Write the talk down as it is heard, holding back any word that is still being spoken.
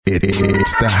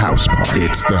It's the house party.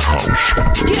 It's the house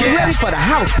party. Get ready for the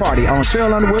house party on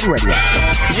Cheryl Underwood Radio.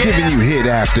 Yeah. Giving you hit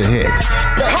after hit.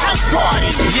 The house party.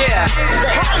 Yeah. The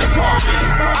house party.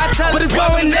 I tell what is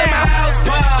going down. My house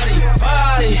party.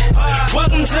 Party.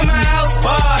 Welcome to my house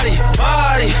party.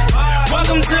 Party.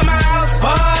 Welcome to my house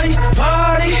party.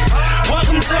 Party.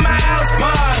 Welcome to my house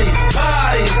party.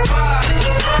 Party.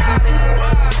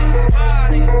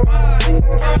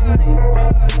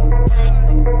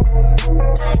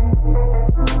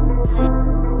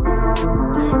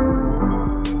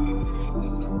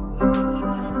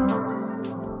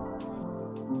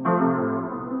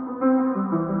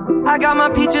 I got my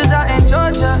peaches out in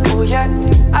Georgia, oh yeah.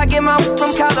 I get my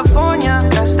from California,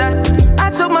 that's that. I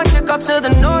took my chick up to the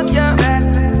north, yeah.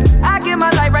 I get my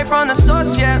light right from the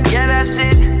source, yeah. Yeah, that's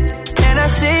it. And I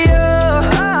see you,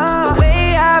 the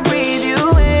way I breathe you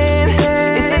in.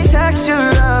 It's the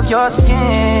texture of your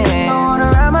skin. I wanna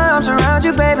wrap my arms around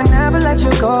you, baby, never let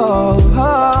you go.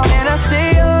 And I see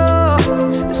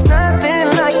you, there's nothing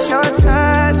like your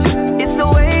touch. It's the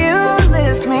way you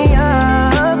lift me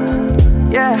up,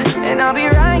 yeah. And I'll be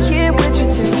right here with you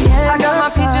till the end. I got my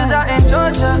peaches out in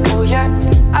Georgia, oh yeah.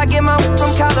 I get my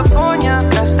from California,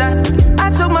 that's that. I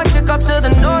took my chick up to the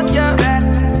north, yeah.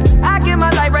 I get my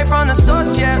light right from the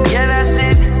source, yeah. Yeah, that's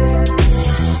it.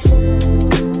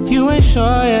 You ain't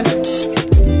sure yet,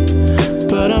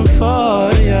 but I'm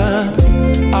for ya.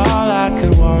 All I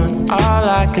could want, all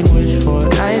I could wish for.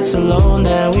 Nights alone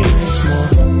that we miss more.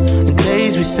 The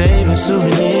days we save as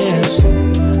souvenirs.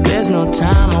 There's no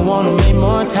time, I wanna make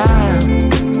more time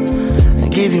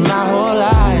and give you my whole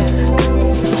life.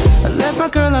 I left my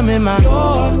girl, I'm in my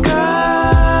Yorker.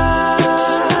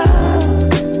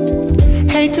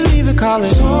 Hate to leave it, call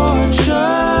it torture.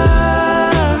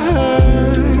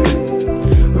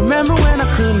 Remember when I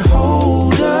couldn't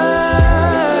hold her?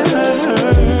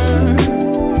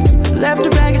 Left the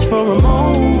baggage for a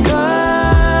mover.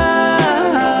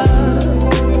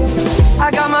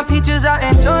 I got my peaches out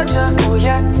in Georgia, oh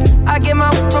yeah. I get my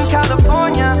from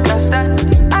California, that's that.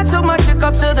 I took my chick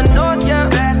up to the north, yeah.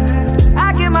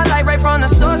 I get my light right from the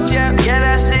source, yeah. Yeah,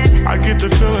 that's it. I get the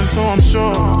feeling, so I'm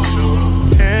sure.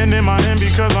 Hand in my hand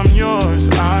because I'm yours.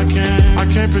 I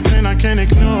can't pretend, I can't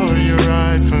ignore you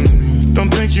right from me.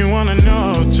 Don't think you wanna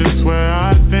know just where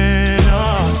I've been.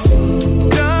 Oh,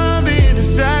 done being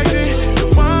distracted. The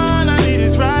one I need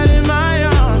is right in my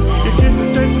arms. Your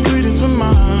kisses taste the sweetest with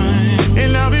mine,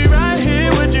 and I'll be right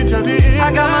here with you till the end.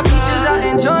 I got my peaches out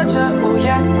in Georgia, oh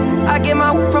yeah. I get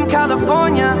my from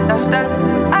California, that's that.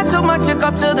 I took my chick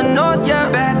up to the north, yeah.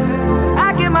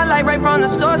 I get my light right from the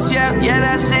source, yeah. Yeah,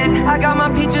 that's it. I got my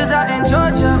peaches out in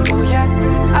Georgia, oh yeah.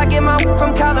 I get my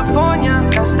from California,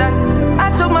 that's that.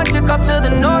 I took my chick up to the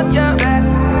north, yeah.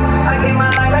 I get my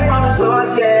light right from the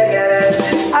source, yeah, yeah, that's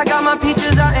it. I got my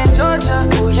peaches out in Georgia,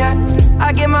 oh yeah.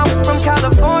 I get my from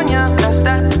California, that's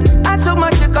that. I took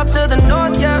my chick up to the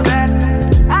north, yeah.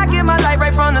 I get my light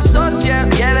right from the source, yeah.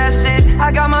 Yeah, that's it.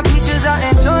 I got my peaches out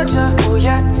in Georgia, oh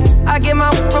yeah. I get my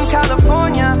from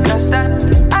California, that's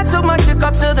that. I took my chick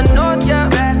up to the north, yeah.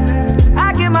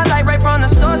 I get my light right from the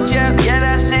source, yeah. Yeah,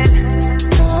 that's it.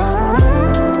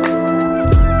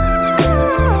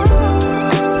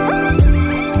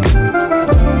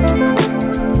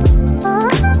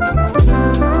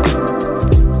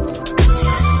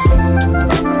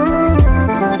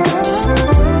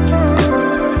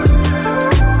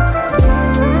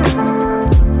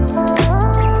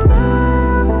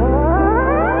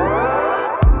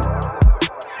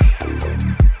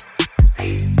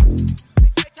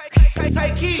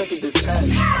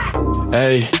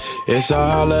 Hey, it's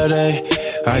a holiday.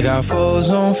 I got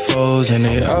foes on foes and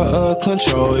they out of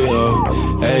control, yo.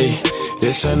 Hey,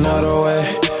 this another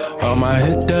way. All my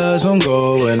hit does on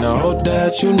go and I hope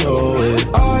that you know it.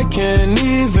 I can't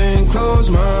even close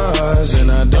my eyes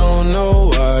and I don't know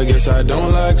why. Guess I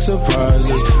don't like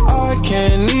surprises. I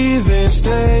can't even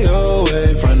stay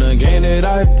away from the game that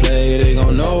I play. They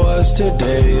gon' know us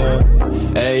today, yeah.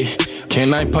 Hey,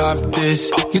 can I pop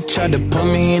this? You tried to put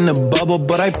me in the bubble,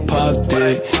 but I popped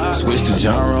it. Switch the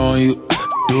genre on you,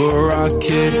 do a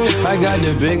rocket. I got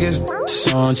the biggest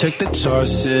song, check the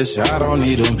charts, sis. I don't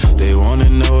need them. They wanna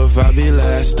know if I be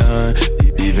last done.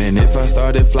 Even if I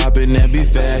started flopping, that be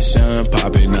fashion.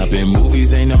 Popping up in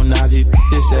movies, ain't no Nazi,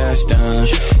 this ass done.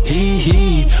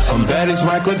 I'm bad as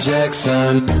Michael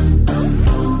Jackson.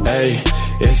 Hey,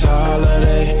 it's a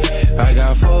holiday. I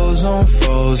got foes on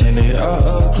foes and they out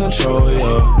of control,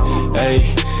 yo. Hey,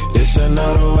 this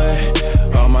another way.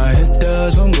 All my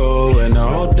hitters on go, and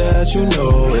I hope that you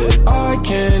know it. I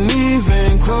can't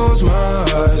even close my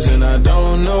eyes, and I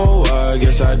don't know why.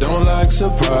 Guess I don't like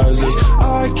surprises.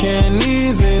 I can't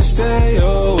even stay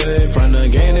away from the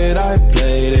game that I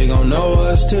play. They gon' know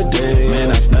us today.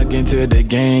 Man, I snuck into the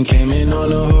game, came in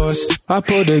on a horse. I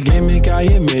pulled the gimmick, I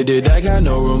admitted I got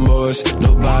no remorse.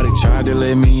 Nobody tried to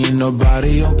let me in,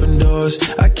 nobody opened doors.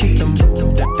 I kicked them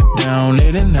down,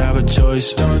 they didn't have a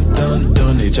choice. Dun, dun,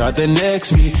 dun, they tried to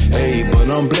next me. Ayy, but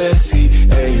I'm blessed, see.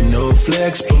 Ayy, no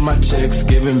flex, but my checks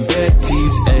giving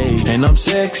vetties. Ayy, and I'm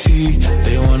sexy,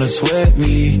 they wanna sweat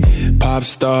me. Pop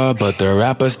star, but the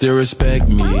rappers still respect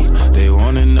me. They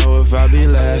wanna know if I be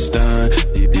last done.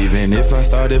 Even if I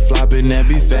started flopping, that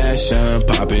be fashion.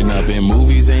 Popping up in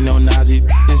movies, ain't no Nazi,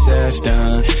 this ass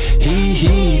done.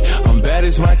 Hee, I'm bad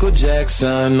as Michael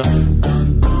Jackson.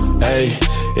 Hey,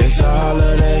 it's a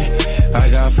holiday. I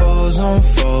got foes on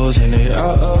foes and they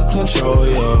out of control,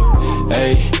 yo.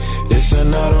 Hey, it's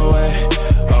another way.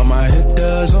 All my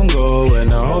hitters on go,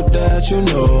 and I hope that you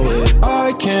know it.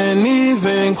 I can't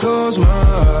even close my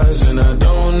eyes, and I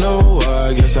don't know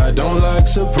why. Guess I don't like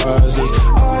surprises.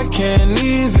 I can't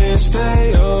even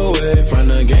stay away from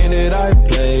the game that I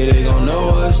play. They gon' know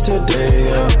us today,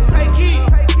 yo. Hey, Key.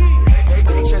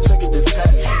 Check it to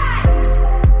 10.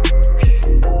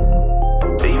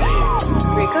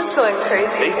 Rico's going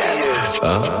crazy.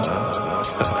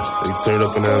 They turned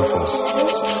up in the headphones.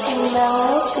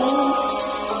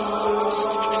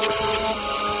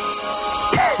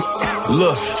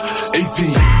 Look, AP,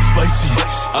 spicy.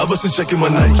 I bustin' checking my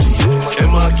Nike.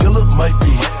 Am I a killer? Might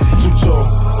be. Two-tone,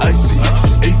 icy.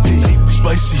 AP,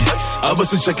 spicy. I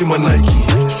bustin' checking my Nike.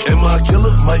 Am I a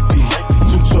killer? Might be.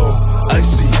 Two-tone,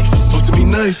 icy. Talk to me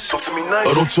nice,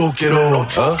 or don't talk at all,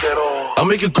 huh? I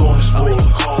make a corner sport.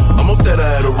 I'm off that I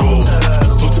had a roll.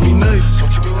 Talk to me nice,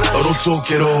 or don't talk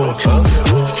at all, huh?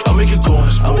 I make a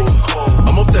corner sport.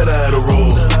 I'm off that I had a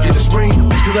roll. Yeah, the spring,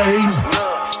 cause I hate him.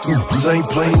 Cause I ain't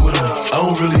playing with him. I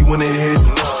don't really wanna hear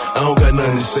news. I don't got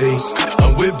nothing to say.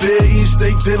 I'm with Bear eating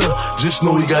steak dinner. Just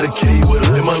know he got a K with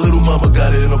him. And my little mama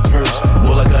got it in her purse.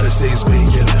 All I gotta say is bang,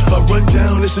 get it. If I run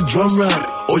down, it's a drum round.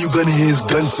 All you gonna hear is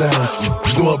gun sound.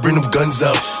 Just know I bring them guns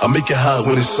out. I make it hot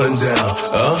when it's sundown.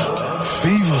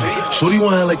 Fever. Shorty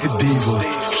want like a diva.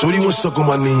 Shorty want suck on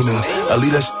my Nina. I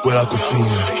leave that shit with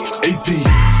Aquafina. AP,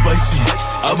 spicy.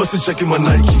 I bustin' checking my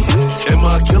Nike. Am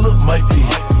I a killer? Might be.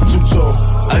 Two-tone,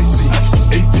 icy.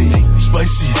 AP,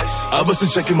 spicy. I bustin'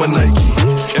 checking my Nike.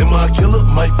 Am I a killer?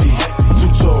 Might be.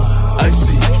 Two-tone,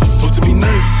 icy. Talk to me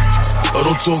nice, or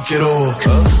don't talk at all,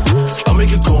 huh? I make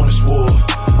a corner sport.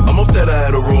 I'm off that I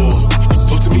had a roll.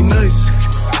 Talk to me nice,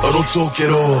 or don't talk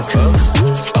at all, huh?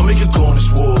 I make a corner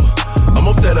sport. I'm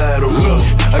off that I had a roll.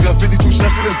 I got 52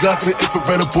 shots in this Glock and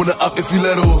infrared up on the op if he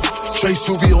let off. Trey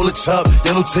Suvi on the top,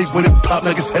 yellow tape when it pop,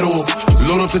 knock his head off.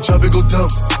 Load up the chop and go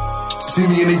dumb. See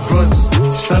me and they run.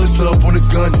 Silence up on the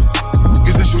gun.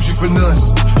 Guess I shoot you for none.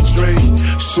 Trey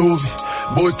Suvi,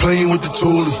 boy playing with the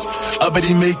toolie. I bet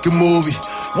he make a movie.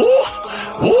 Woo,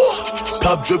 woo.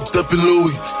 Pop dripped up in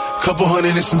Louis. Couple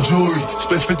hundred and some jewelry.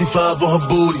 Spent 55 on her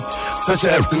booty. Touch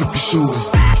her after the shooting.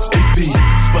 AP,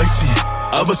 spicy.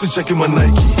 I bustin' checking my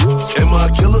Nike. Am I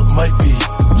a killer? Might be.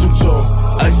 Two-tone,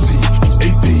 icy.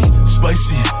 AP,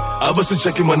 spicy. I bustin'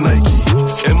 checking my Nike.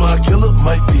 Am I a killer?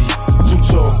 Might be.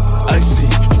 Two-tone, icy.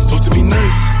 Talk to me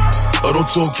nice, or don't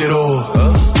talk at all,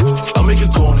 huh? I make a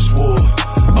corner sport.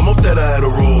 I'm off that I had a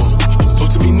roll.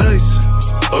 Talk to me nice,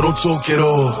 or don't talk at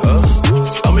all, huh?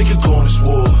 I make a corner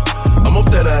sport. I'm off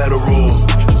that I had a roll.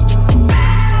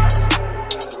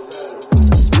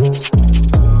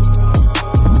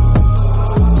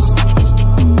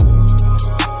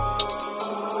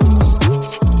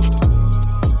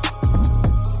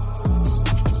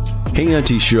 Hey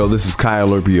Auntie Cheryl, this is Kyle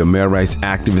Lurper, your male rights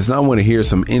activist, and I want to hear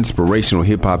some inspirational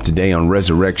hip-hop today on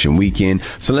Resurrection Weekend.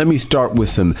 So let me start with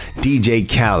some DJ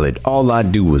Khaled, All I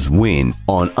Do Is Win,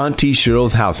 on Auntie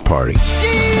Cheryl's house party.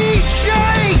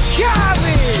 DJ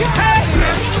Khaled! Hey!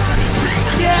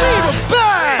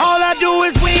 Yeah. All I do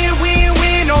is win, win,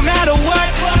 win, no matter what.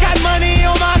 Got money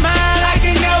on my mind, I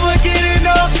can never get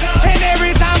enough. And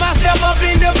every time I step up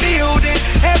in the building,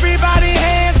 everybody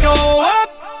hands go up.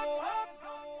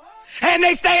 And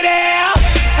they stay there,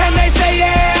 and they say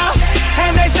yeah,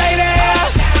 and they say there.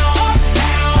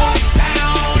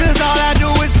 Cause all I do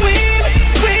is win,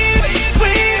 win,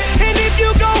 win. And if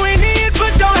you going in,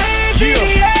 put your hands in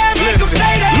the air, make them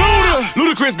stay there.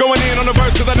 Ludacris going in on the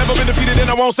verse, cause I never been defeated and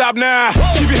I won't stop now.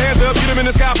 Keep your hands up, get them in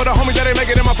the sky for the homies that ain't make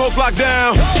it and my folks locked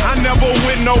down. I never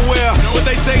went nowhere, but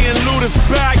they saying Luda's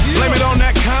back. Blame it on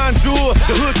that conjure,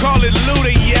 the hood call it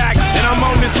Luda Yak. And I'm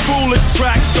on this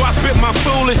track, so I spit my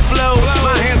foolish flow.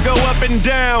 My hands go up and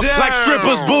down like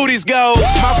strippers' booties go.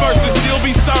 My verses still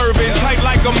be serving, tight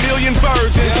like a million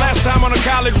virgins. Last time on a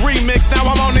college remix, now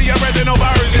I'm on the original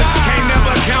version. Can't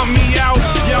never count me out,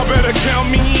 y'all better count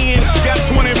me in. Got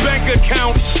 20 bank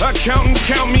accounts, accountants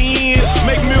count me in.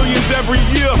 Make millions every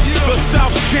year, the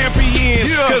South's champion.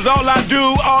 Cause all I do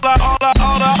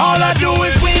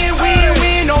is win, win,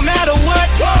 win, no matter what.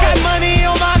 Got money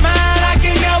on my mind, I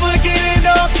can never get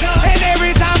enough. And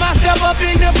every time I step up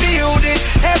in the building,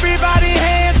 everybody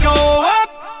hands go up.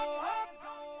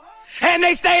 And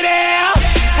they stay there,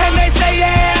 and they say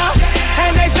yeah,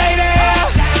 and they stay there.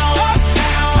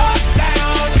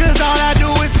 Cause all I do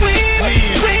is win,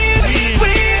 win,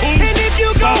 win. And if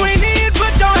you going in,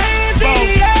 put your hands in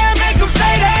the air, make them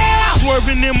stay there.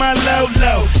 Swerving in my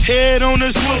low, head on the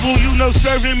swivel, you know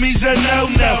serving me's a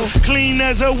no-no. Clean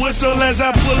as a whistle as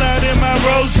I pull out in my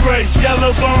Rolls Royce.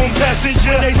 Yellow bone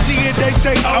passenger, they see it, they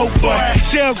say, oh boy.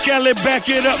 Tell Kelly, back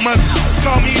it up, my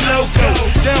call me loco.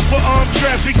 Down for armed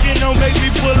trafficking, don't make me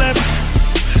pull up.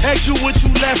 Ask you what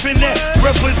you laughing at,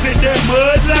 represent that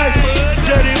mud life.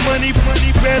 Dirty money,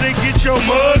 better get your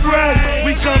mud right.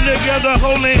 We come together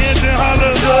holding hands and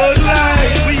holler hood life.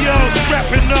 We all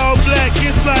strapping all black,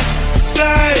 it's like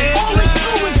life. All we do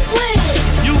is win.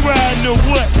 You riding or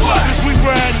what? Cause we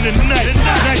riding tonight.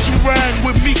 Now you riding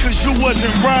with me cause you wasn't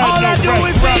riding. All I do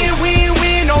is win, win,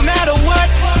 win, no matter what.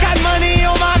 Got money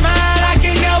on my mind, I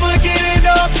can never get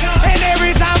enough. And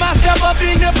every time I step up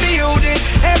in the building,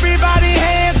 everybody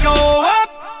hands go up.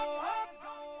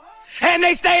 And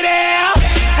they stay there,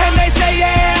 and they say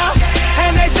yeah,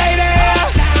 and they stay there.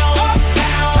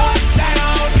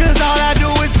 Cause all I do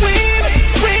is win,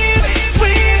 win,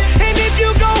 win. And if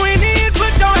you going in,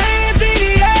 put your hands in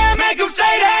the air, make them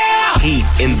stay there. Heat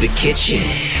in the kitchen,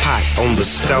 pot on the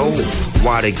stove,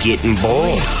 water getting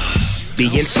boiled.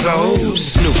 Being sold,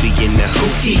 Snoopy in the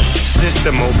hookie,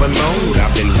 system overload.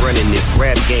 I've been running this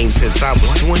rap game since I was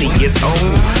 20 years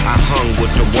old. I hung with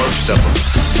the worst of them,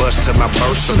 bust till I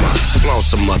burst them up,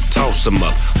 floss them up, toss them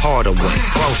up, harder one,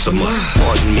 cross them up.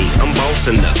 Pardon me, I'm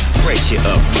bossing up, pressure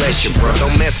up, bless you bro,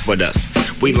 don't mess with us.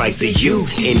 We like the U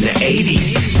in the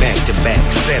 80s, back to back,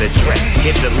 set a track,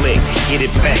 hit the lick, get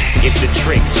it back, get the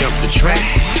trick, jump the track,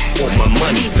 want my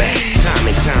money back, time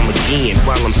and time again,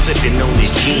 while I'm sipping on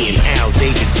this gin. Al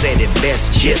Davis said it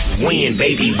best, just win,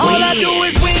 baby, win. All I do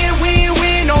is win, win,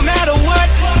 win, no matter what.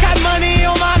 Got money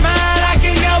on my mind, I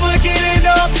can never get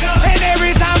enough. And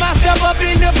every time I step up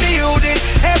in the building,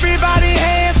 everybody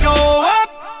hands go up.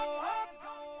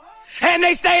 And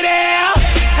they stay there,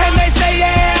 and they say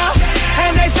yeah,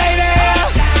 and they stay there.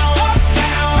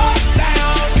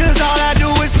 Cause all I do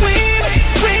is win,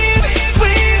 win,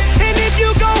 win. And if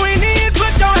you going in,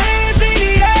 put your hands in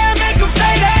the air, make them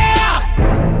stay there.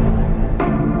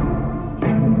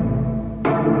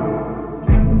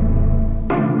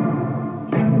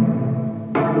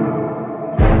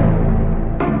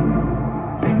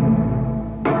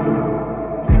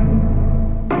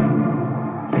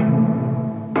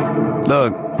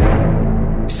 Look,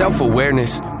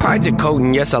 self-awareness, pride's a coat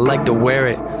and yes I like to wear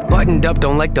it. Buttoned up,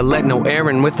 don't like to let no air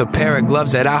in, with a pair of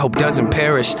gloves that I hope doesn't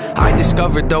perish. I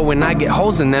discovered though when I get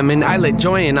holes in them and I let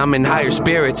joy in, I'm in higher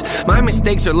spirits. My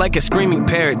mistakes are like a screaming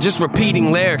parrot, just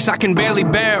repeating lyrics. I can barely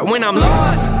bear it when I'm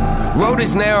lost. Road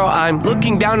is narrow, I'm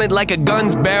looking down it like a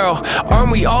gun's barrel. Aren't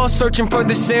we all searching for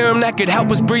the serum that could help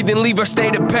us breathe and leave our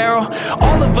state of peril?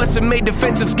 All of us have made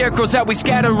defensive scarecrows that we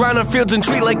scatter around our fields and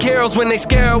treat like heroes when they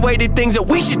scare away the things that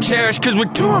we should cherish. Cause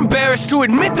we're too embarrassed to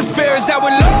admit the fear is that we're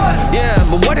lost. Yeah,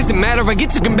 but what does it matter? I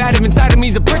get too combative inside of me.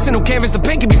 Is a personal canvas, the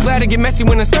pain can be flat. I get messy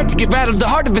when I start to get rattled. The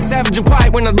heart of a savage and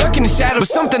quiet when I lurk in the shadow. But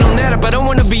something on that up, I don't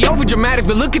wanna be over dramatic,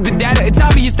 but look at the data. It's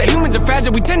obvious that humans are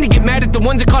fragile. We tend to get mad at the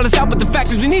ones that call us out, but the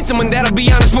fact is we need someone that'll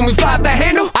be honest when we fly off that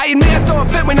handle. I admit I throw a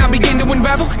fit when I begin to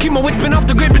unravel. Keep my wits been off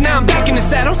the grid, but now I'm back in the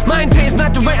saddle. My intent is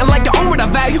not to rant, I like to own what I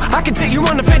value. I can take you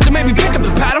on the fence and maybe pick up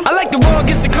the paddle. I like to roll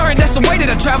against the current, that's the way that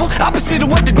I travel. Opposite of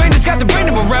what the grain has got the brain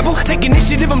of a rebel. Take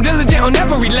initiative, I'm diligent on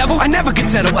every level. I never can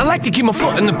settle, I like to keep my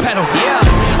foot in the pedal. Yeah,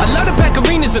 I love to pack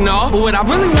arenas and all, but what I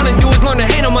really wanna do is learn to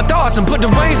handle my thoughts and put the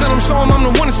reins on them, show them I'm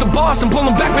the one that's the boss. And pull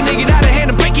them back when they get out of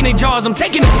hand and breaking their jaws. I'm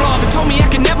taking the flaws, they told me I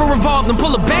can never revolve. Then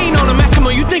pull a bane on them, ask them,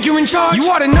 oh, you think you're in charge? You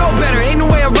ought to know better, ain't no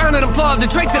way around it. I'm flawed, the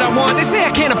traits that I want, they say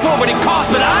I can't afford what it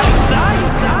costs, but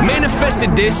I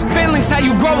manifested this. Failing's how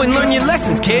you grow and learn your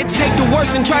lessons, kids. Take the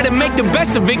worst and try to make the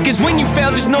best of it, cause when you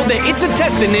fail, just know that it's a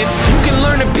test. And if you can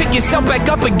learn to pick yourself back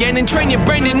up again and train your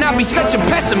brain to not be such a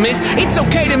pessimist, it's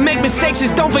okay to make mistakes,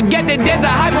 just don't forget that there's a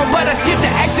high road, but I skip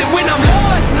the exit when I'm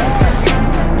lost.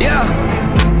 Yeah,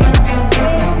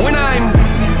 when I'm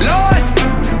lost.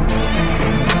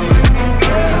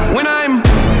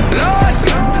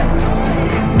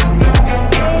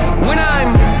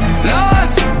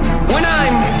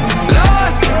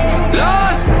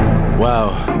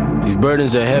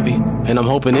 burdens are heavy, and I'm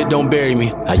hoping it don't bury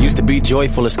me. I used to be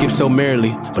joyful and skip so merrily,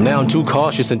 but now I'm too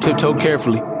cautious and tiptoe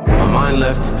carefully. My mind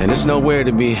left, and it's nowhere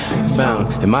to be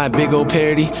found. Am I a big old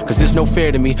parody? Cause it's no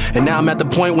fair to me. And now I'm at the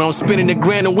point where I'm spending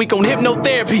 $1,000 a week on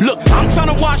hypnotherapy. Look, I'm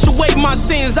trying to wash away my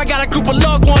sins. I got a group of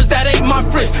loved ones that ain't my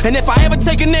friends. And if I ever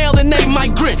take a nail, then they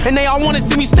might grin. And they all wanna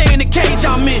see me stay in the cage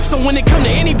I'm in. So when it come to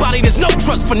anybody, there's no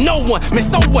trust for no one. Man,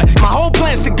 so what? My whole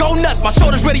plan's to go nuts. My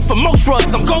shoulder's ready for most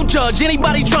drugs. I'm gon' judge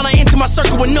anybody trying to enter my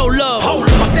circle with no love.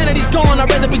 My sanity's gone, I'd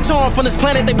rather be torn from this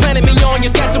planet they planted me on.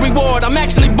 Your stats a reward. I'm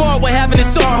actually bored with having it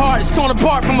so hard. It's torn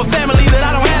apart from a family that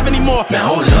I don't have anymore. Man,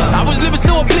 hold up. I was living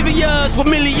so oblivious with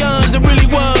millions. It really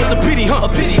was a pity, huh? A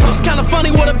pity, huh? It's kinda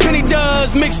funny what a penny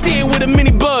does, mixed in with a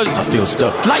mini buzz. I feel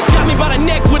stuck. Life got me by the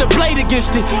neck with a blade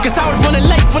against it. Cause I was running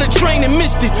late for the train and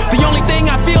missed it. The only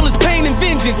thing I feel is pain and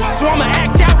vengeance. So I'ma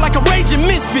act out like a raging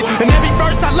misfit. And every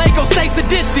verse I lay gon' stay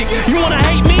sadistic. You wanna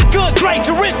hate me? Good, great,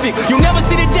 terrific. You'll never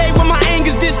see the day when my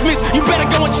anger's dismissed. You better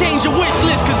go and change your wish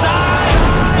list. Cause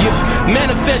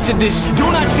manifested this. Do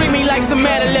not treat me like some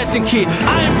adolescent kid.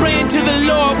 I am praying to the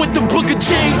Lord with the book of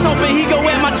James, hoping he go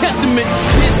at my testament.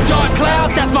 This dark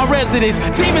cloud, that's my residence.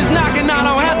 Demons knocking, I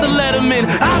don't have to let them in.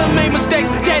 I done made mistakes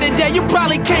day to day, you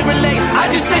probably can't relate. I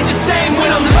just ain't the same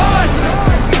when I'm lost.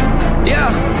 Yeah.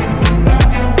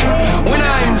 When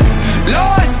I'm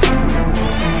lost.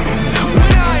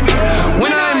 When I'm lost.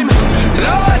 When I'm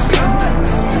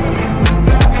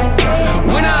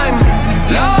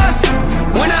lost.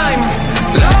 When I'm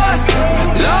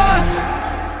lost.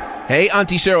 Hey,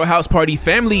 Auntie Cheryl House Party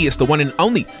family, it's the one and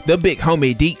only, the big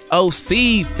homie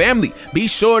DOC family. Be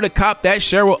sure to cop that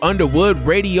Cheryl Underwood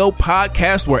Radio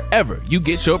podcast wherever you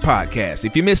get your podcasts.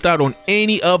 If you missed out on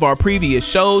any of our previous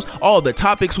shows, all the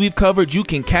topics we've covered, you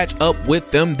can catch up with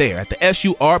them there at the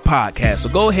SUR podcast. So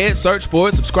go ahead, search for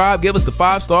it, subscribe, give us the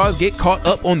 5 stars, get caught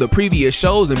up on the previous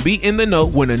shows, and be in the know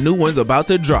when a new one's about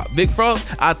to drop. Vic Frost,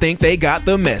 I think they got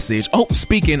the message. Oh,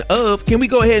 speaking of, can we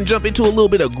go ahead and jump into a little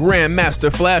bit of Grandmaster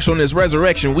Flash on this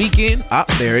Resurrection Weekend? Ah,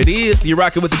 there it is. You're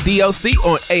rocking with the DOC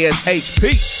on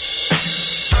ASHP.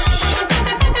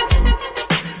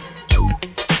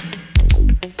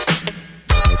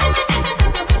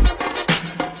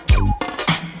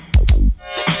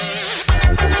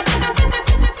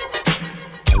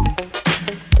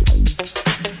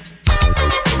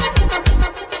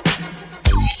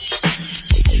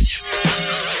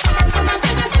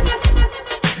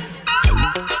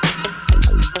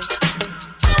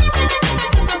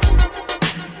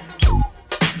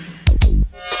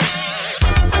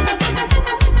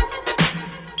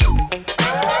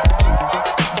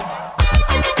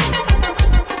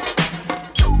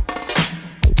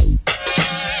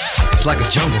 It's like a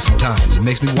jungle sometimes, it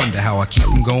makes me wonder how I keep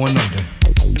from going under.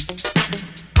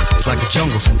 It's like a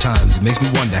jungle sometimes, it makes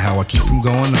me wonder how I keep from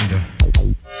going under.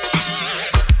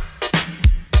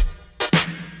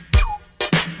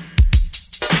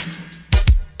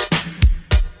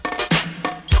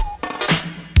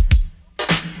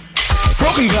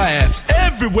 Broken glass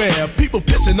everywhere, people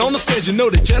pissing on the stage, you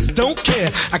know they just don't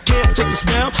care. I can't take the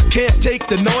smell, can't take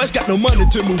the noise, got no money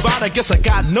to move out, I guess I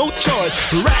got no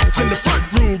choice. Rats in the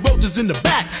front room, roaches in the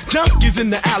back, junkies in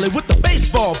the alley with the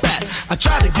baseball bat. I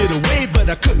tried to get away, but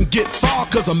I couldn't get far,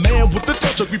 cause a man with a tow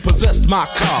truck repossessed my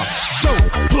car.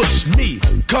 Don't push me,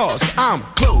 cause I'm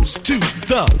close to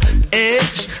the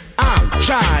edge. I'm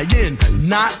trying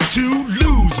not to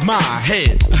lose my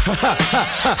head.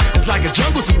 It's like a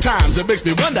jungle sometimes, it makes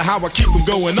me wonder how I keep from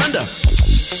going under.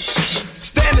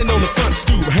 Standing on the front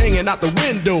stoop, hanging out the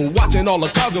window, watching all the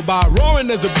cars go by, roaring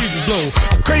as the breezes blow.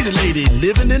 A crazy lady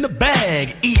living in a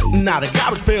bag, eating out of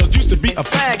garbage pails, used to be a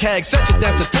fag hag, such a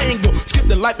dance to tango, skipped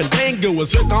the life and dango. A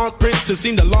zircon princess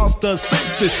seemed to lost her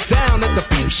senses, down at the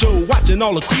peep show, watching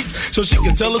all the creeps, so she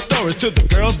could tell her stories to the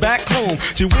girls back home.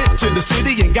 She went to the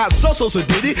city and got so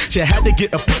did it. She had to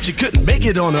get a pimp, she couldn't make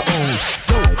it on her own.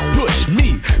 Don't push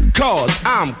me, cause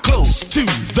I'm close to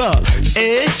the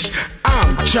edge.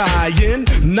 I'm trying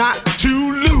not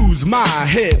to lose my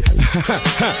head.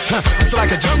 It's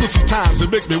like a jungle sometimes, it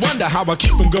makes me wonder how I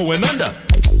keep from going under.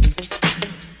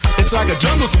 It's like a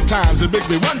jungle sometimes, it makes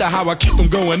me wonder how I keep from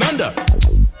going under.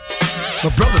 My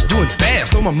brother's doing bad,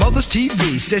 stole my mother's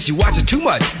TV. Says she watches too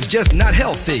much, it's just not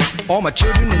healthy. All my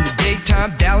children in the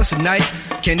daytime, Dallas at night.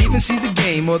 Can't even see the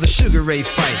game or the Sugar Ray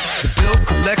fight. The bill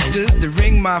collectors, they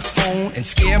ring my phone and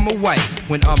scare my wife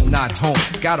when I'm not home.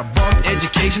 Got a bum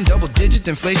education, double-digit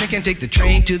inflation. Can't take the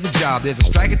train to the job, there's a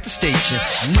strike at the station.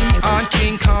 Neon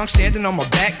King Kong standing on my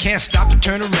back, can't stop to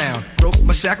turn around. Broke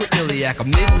my sacroiliac, a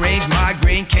mid-range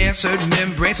migraine, cancer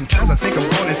membrane. Sometimes I think I'm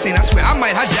going insane, I swear I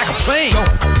might hijack a plane.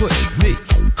 Don't push me,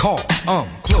 Cause I'm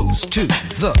close to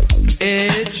the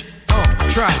edge. I'm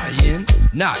trying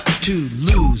not to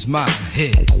lose my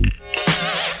head.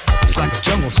 It's like a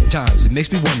jungle sometimes, it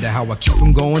makes me wonder how I keep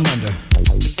from going under.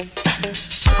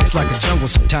 It's like a jungle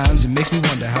sometimes, it makes me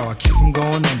wonder how I keep from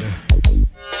going under.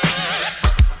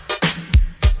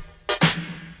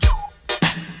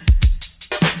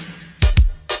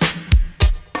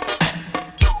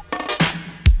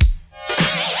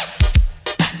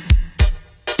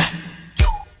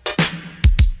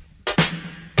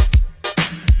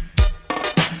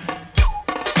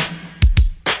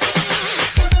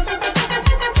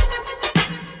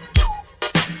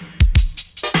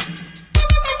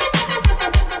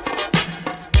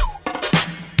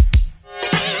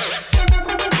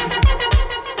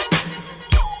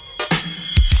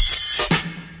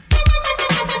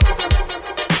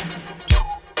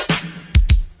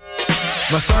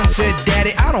 My son said,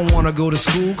 Daddy, I don't wanna go to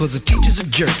school, cause the teacher's a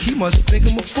jerk, he must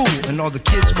think I'm a fool. And all the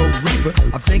kids smoke reefer,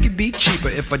 I think it'd be cheaper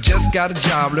if I just got a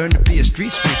job, learn to be a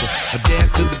street sweeper. I dance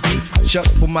to the beat,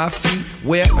 shuffle my feet,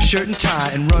 wear a shirt and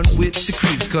tie, and run with the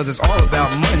creeps. Cause it's all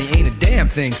about money, ain't a damn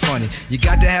thing funny. You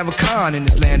got to have a con in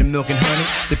this land of milk and honey.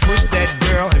 They pushed that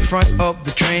girl in front of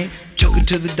the train, took her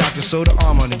to the doctor, sewed her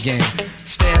arm on the game.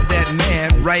 Stabbed that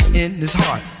man right in his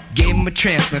heart, gave him a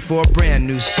transplant for a brand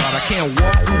new start. I can't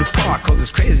walk through the park cause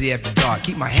it's crazy after dark.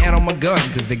 Keep my hand on my gun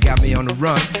cause they got me on the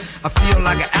run. I feel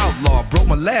like an outlaw, broke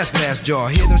my last glass jaw.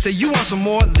 Hear them say, you want some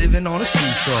more? Living on a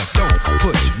seesaw. Don't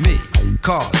push me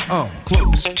cause I'm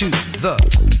close to the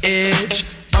edge.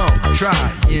 I'm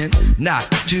trying not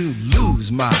to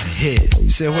lose my head.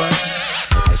 Say what?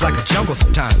 It's like a jungle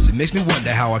sometimes, it makes me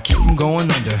wonder how I keep from going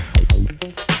under.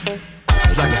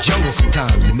 It's like a jungle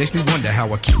sometimes, it makes me wonder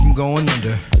how I keep from going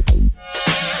under.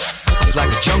 It's like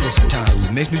a jungle sometimes,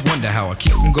 it makes me wonder how I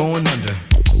keep from going under.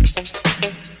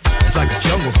 It's like a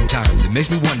jungle sometimes, it makes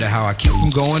me wonder how I keep from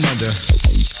going under.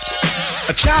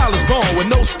 A child is born with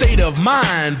no state of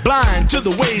mind, blind to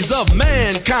the ways of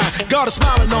mankind. God is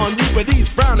smiling on you, but he's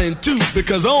frowning too,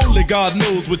 because only God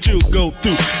knows what you'll go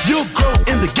through. You'll grow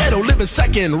in the ghetto, living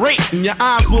second rate, and your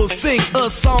eyes will sing a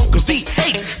song of deep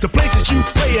hate. The places you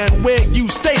play and where you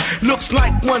stay looks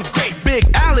like one great big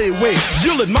alleyway.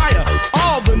 You'll admire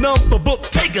all the number book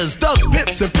takers, thugs,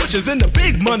 pimps, and pushers, and the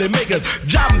big money makers,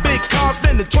 driving big cars,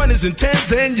 spending 20s and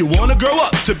 10s, and you wanna grow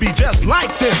up to be just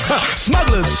like them.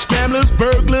 Smugglers, scramblers,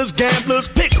 burglars, gamblers,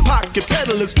 pickpocket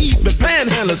peddlers, even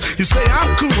panhandlers. You say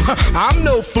I'm cool, I'm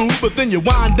no fool, but then you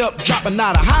wind up dropping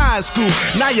out of high school.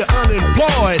 Now you're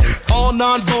unemployed, all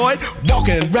non-void,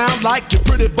 walking around like your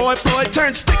pretty boy Floyd.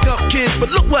 Turned stick-up kid, but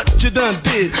look what you done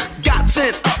did. Got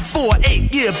sent up for an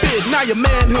 8-year bid. Now your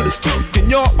manhood is took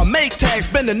and you're a make tag.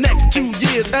 Spend the next 2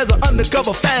 years as an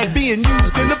undercover fag, being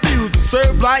used and abused to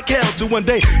serve like hell. Till one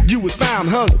day you was found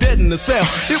hung dead in a cell.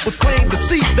 It was plain to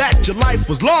see that your life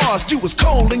was lost. You was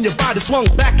cold and your body swung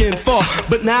back and forth,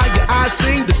 but now your eyes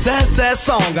sing the sad, sad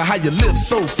song of how you live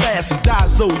so fast and die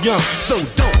so young. So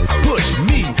don't push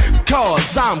me,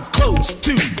 cause I'm close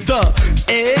to the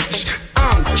edge.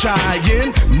 I'm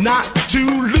trying not to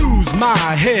lose my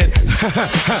head.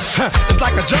 It's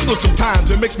like a jungle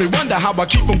sometimes, it makes me wonder how I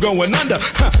keep from going under.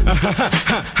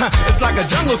 It's like a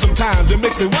jungle sometimes, it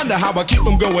makes me wonder how I keep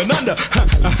from going under.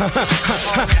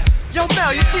 Yo,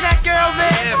 Mel, you see that girl,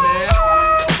 man? Yeah, man.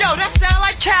 Yo, that sound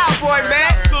like Cowboy,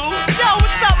 man. Cool. Yo,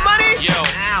 what's up, money? Yo.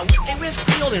 Hey, where's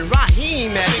Field and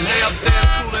Raheem at, man? They upstairs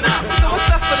cooling out. So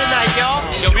what's up for the night, y'all?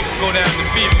 Yo, we can go down to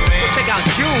Fever, man. Go check out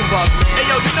Junebug, man.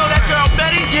 Hey, yo, you know that girl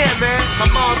Betty? Yeah, man.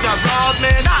 My mom's got robbed,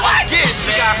 man. What? Yeah,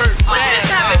 she got hurt. When did this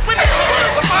happen? When did this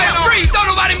happen? What's going on? Free, don't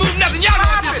nobody move nothing. Y'all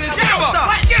know what this is. Get him up.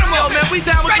 Get him up. Yo, man, we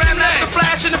down with Grandmaster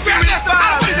Flash and the Furious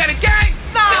Five. What is that, a gang?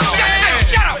 No, Hey,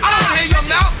 shut up. I don't want to hear you up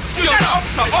now. Shut up.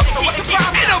 Officer, what's the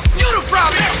problem? Ain't no, you the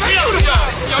problem. You the problem.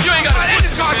 Yo, you ain't got to push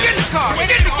the car. Get in the car.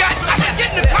 Get in the gas. I said,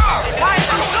 get in the car. Why is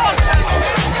you talking?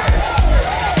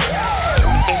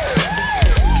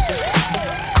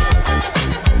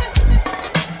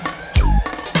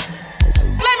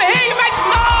 Let me hear you make some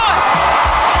noise.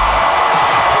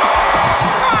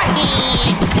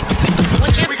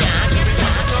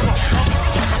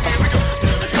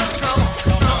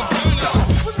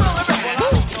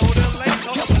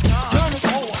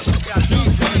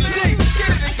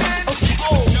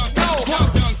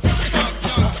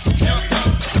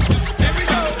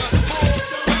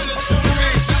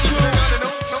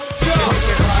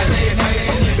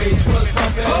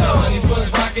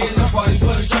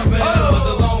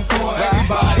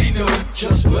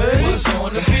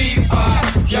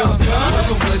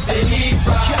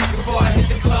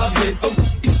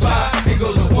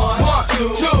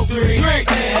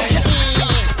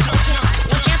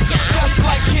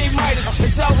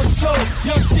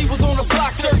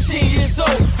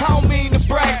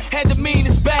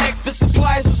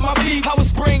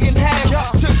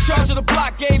 of the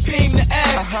block, gave Beam the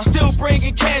ass. Still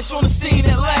bringing cash on the scene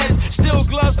at last. Still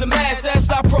gloves and masks as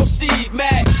I proceed.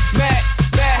 Mad,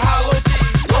 hollow.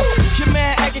 Your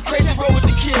man acting crazy, roll with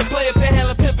the kid. Play a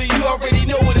panhandle pimpin', you already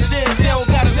know what it is. They don't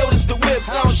gotta notice the whips,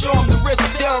 I don't show them the wrist.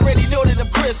 They already know that I'm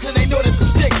Chris, and they know that the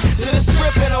stick to the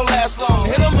script and don't last long.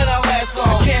 Hit them and I last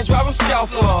long. I can't drive them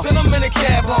south long. Send them in a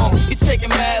cab home. You taking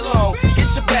mad long.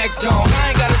 Get your bags gone. I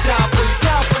ain't got a dime for you.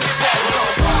 Time for me back on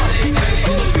Friday night.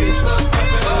 The beat starts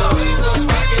pumping, the ladies starts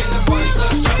rocking, the party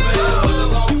starts jumping. The buzz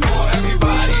is on for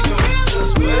everybody know.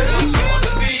 Just put us on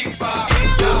the beat box.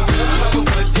 Cover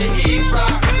with the heat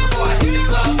rock. Before I hit the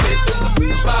club, hit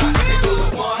the spot. It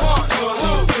goes 1,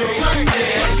 2, 3,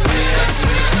 yeah.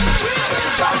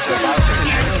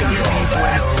 Tonight's gonna be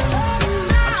bueno.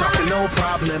 I'm talking no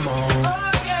problemo.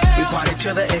 We party to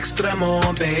the extremo,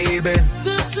 baby.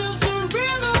 This is the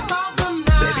rhythm of the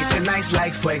night. Baby, tonight's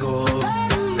like fuego.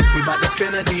 We bout to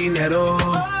spend a dinero.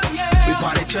 We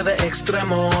party to the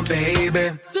extremo,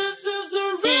 baby. This is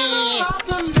the rhythm of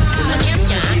the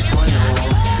night.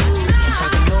 I'm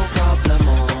talking no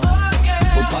problemo.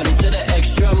 We party to the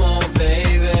extremo,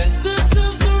 baby. This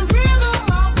is the rhythm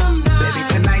of the night. Baby,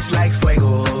 tonight's like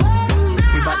fuego.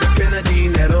 We bout to spend a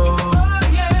dinero.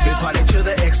 We party to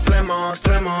the extremo,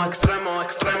 extremo, extremo,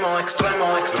 extremo, extremo,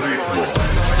 extremo.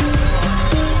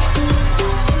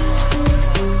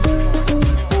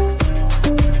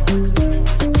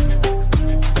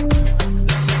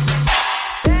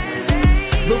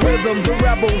 The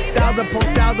rebel, styles upon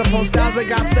styles, I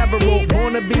got several.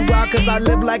 Wanna be wild cause I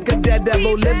live like a dead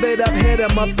devil. Live it up, hit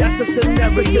 'em up, that's a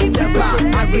scenario. Tupac,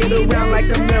 I get around like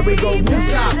a merry-go.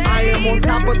 Rooftop, I am on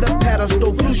top of the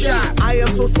pedestal. Flu shot, I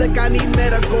am so sick I need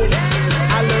medical.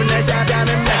 I learned that down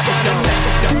in Mexico.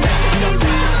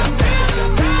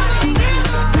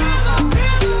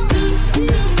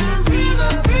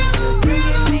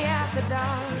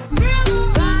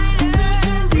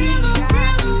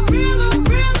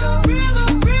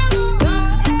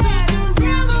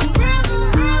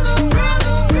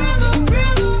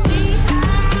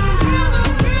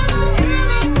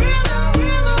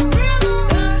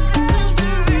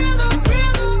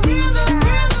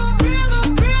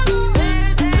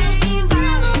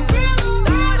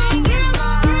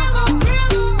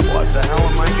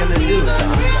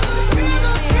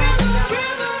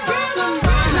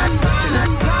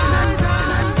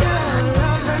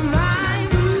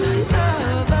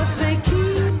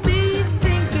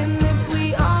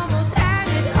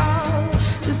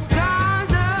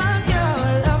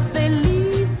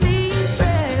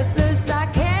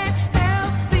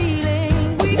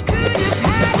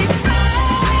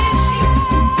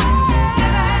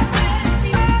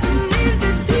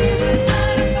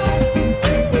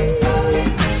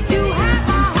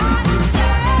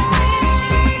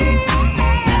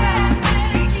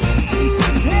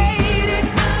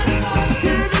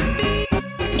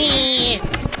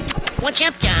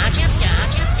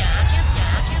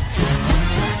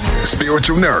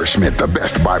 Spiritual Nourishment, the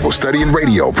best Bible study in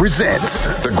radio,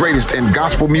 presents the greatest in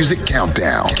gospel music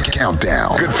countdown.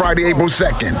 Good Friday, April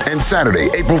 2nd and Saturday,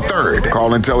 April 3rd.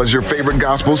 Call and tell us your favorite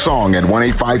gospel song at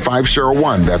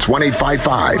 1-855-SHERYL1. That's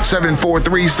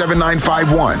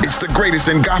 1-855-743-7951. It's the greatest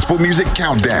in gospel music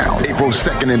countdown, April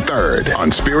 2nd and 3rd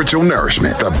on Spiritual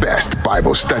Nourishment, the best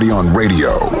Bible study on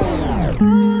radio.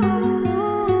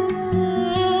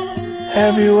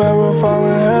 Have you ever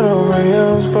fallen head over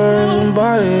heels for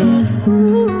somebody?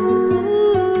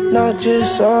 Not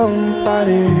just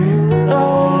somebody.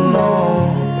 No.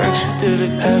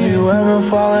 Have you ever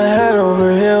fallen head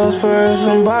over heels for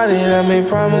somebody that made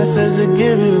promises to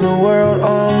give you the world?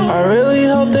 I really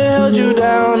hope they held you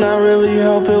down. I really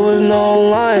hope it was no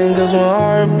lying. Cause when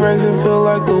heart breaks, it feel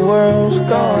like the world's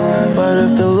gone. But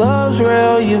if the love's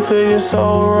real, you feel your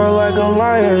soul roar like a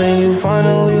lion. And you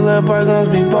finally let bygones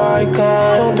be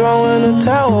bygones. Don't throw in the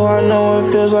towel. I know it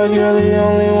feels like you're the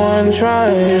only one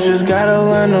trying. You just gotta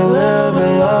learn to live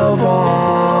and love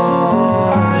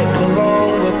on. I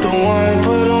belong with the one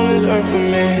put on this earth for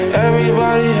me.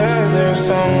 Everybody has their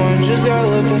someone, just gotta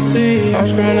look and see. I'm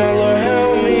screaming out, Lord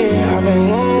help me, I've been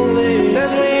lonely.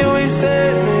 That's when you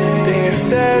reset me, then you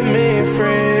set me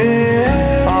free.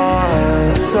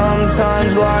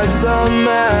 Sometimes life's a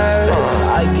mess.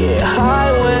 I get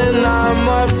high when I'm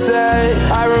upset.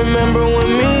 I remember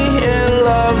when me and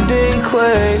love didn't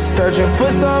click. Searching for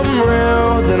something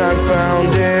real, then I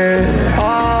found it.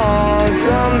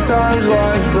 Sometimes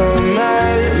life's a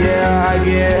mess. Yeah, I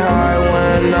get high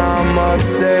when I'm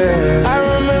upset. I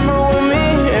remember when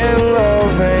me and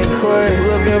love ain't click.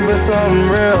 Looking for something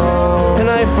real, and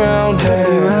I found it.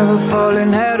 Have you ever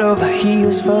fallen head over over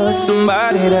heels for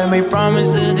somebody that made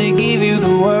promises to give you the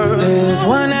world. There's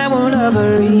one that won't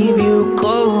ever leave you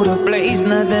cold, a place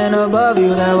nothing above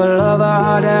you that will love a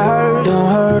heart that hurt. Don't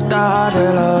hurt the heart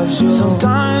that loves you.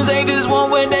 Sometimes they just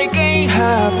want what they can't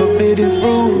have, forbidden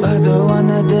fruit, but the one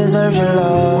that deserves your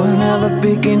love will never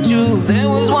pick and choose. There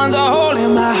was once a hole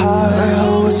in my heart, that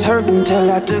hole was hurting till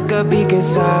I took a peek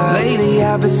inside. Lately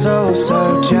I've been so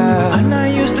searching, and I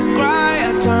used to cry,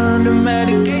 I turned to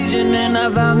medication, and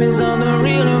I found me something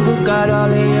real and forgot all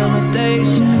the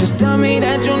imitation. Just tell me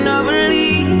that you'll never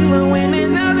leave, and when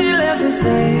there's nothing left to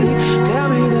say, tell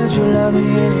me that you love me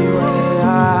anyway.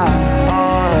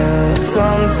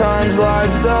 Sometimes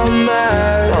life's a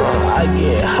mess. I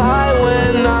get high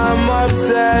when I'm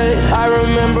upset. I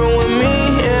remember when me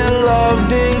and love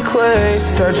didn't click,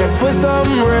 searching for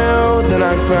something real, then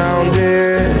I found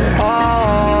it.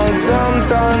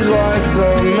 Sometimes life's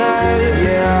a mess.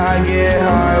 Yeah, I get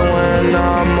high when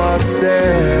I'm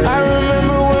upset. I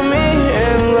remember when me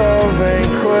and love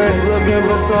ain't click, looking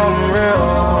for something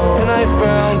real, and I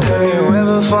found it. Have you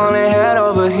ever fallen head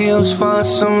over heels for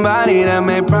somebody that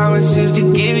made promises to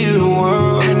give you the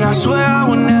world? And I swear I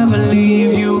will never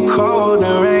leave you cold.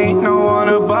 There ain't no one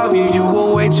above you. You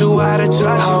were way too high to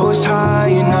touch. I was high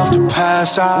enough to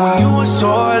pass out. When you were so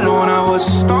alone, I was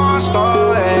a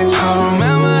starlit. I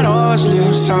remember those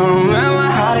lips, I remember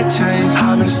how to taste.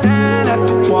 I've been standing at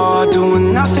the wall,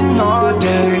 doing nothing all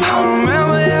day. I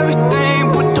remember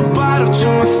everything, put the bottle to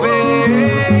my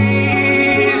face.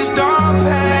 Don't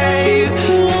pay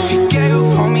if you gave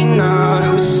up on me now.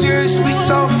 It was seriously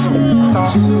so f***ed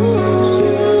up.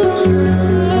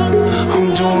 I'm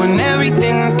doing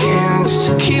everything I can just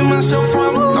to keep myself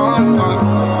from going up.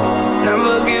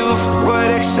 Never give a f*** what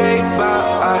they say about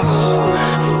us.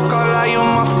 Fuck all of you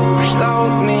motherfuckers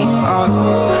load me up,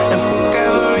 and fuck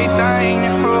everything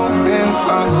that ruined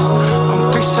us.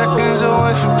 I'm 3 seconds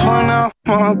away from pouring out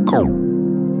my coat.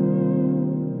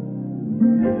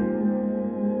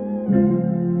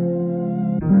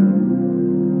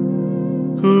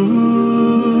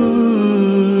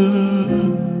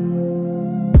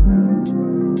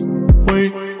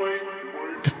 Wait,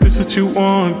 if this what you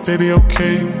want, baby,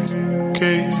 okay,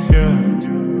 yeah.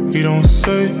 You don't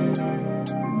say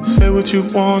what you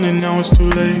want and now it's too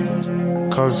late.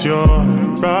 Cause you're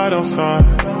right outside,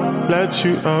 let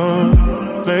you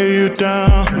up, lay you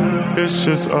down. It's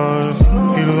just us,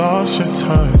 he lost your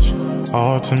touch.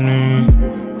 All to me.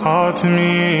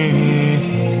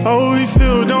 Oh, he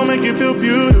still don't make you feel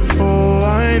beautiful,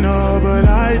 I know, but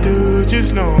I do.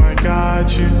 Just know I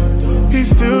got you. He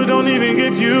still don't even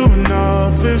give you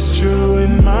enough. It's true,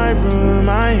 in my room,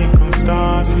 I ain't gon'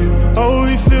 stop you. Oh,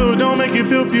 he still don't make you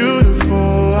feel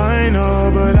beautiful, I know,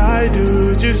 but I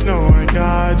do. Just know I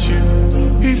got you.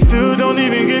 He still don't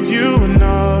even give you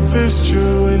enough. It's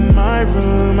true, in my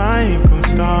room, I ain't gon'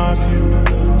 stop you.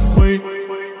 Wait,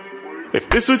 if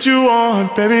this what you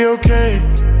want, baby, okay.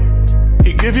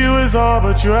 He give you his all,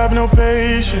 but you have no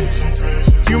patience.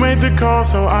 You made the call,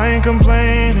 so I ain't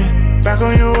complaining. Back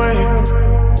on your way.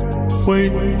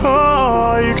 Wait,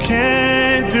 oh, you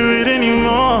can't do it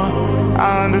anymore.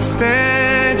 I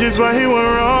understand just why he went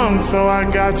wrong, so I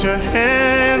got your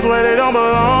hands where they don't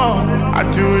belong. I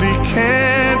do what he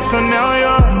can, so now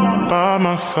you're by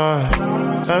my side.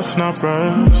 Let's not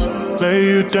rush, lay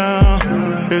you down.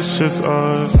 It's just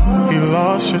us, he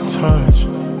lost your touch.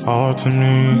 All to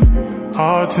me.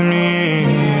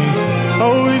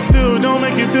 Oh, he still don't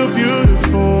make you feel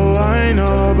beautiful, I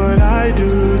know, but I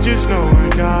do. Just know I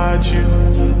got you.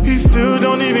 He still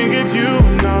don't even give you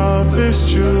enough.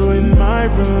 It's true, in my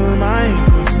room, I ain't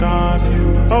gon' stop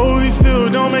you. Oh, he still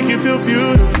don't make you feel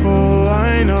beautiful,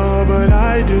 I know, but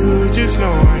I do. Just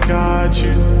know I got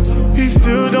you. He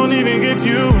still don't even give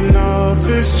you enough.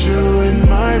 It's true, in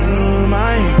my room,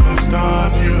 I ain't gon'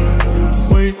 stop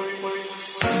you. Wait.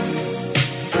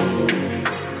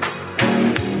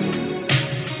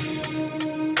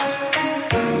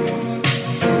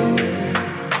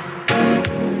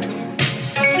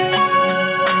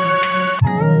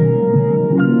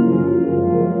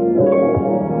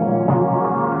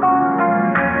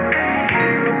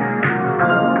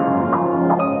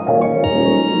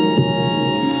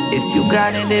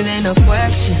 Got it, it ain't a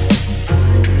question.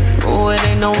 Oh, it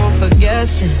ain't no room for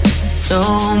guessing. No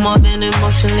more than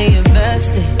emotionally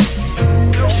invested.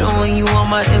 Showing you all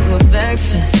my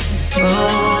imperfections.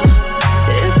 Oh,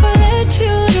 if I let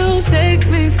you, don't take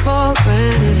me for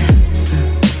granted.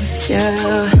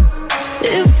 Yeah,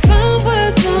 if I'm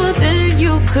worth more than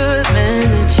you could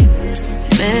manage,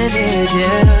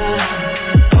 yeah.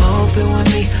 Open with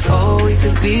me, oh, we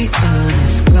could be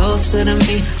honest. Closer to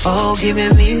me, oh,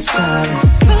 giving me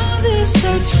solace. Promise that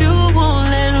that you won't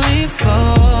let me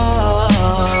fall.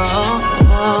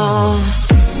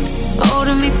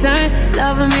 Holding me tight,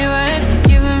 loving me right,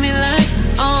 giving me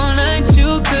life all night.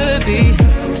 You could be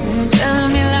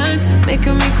telling me lies,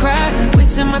 making me cry,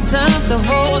 wasting my time the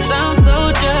whole time.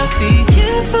 So just be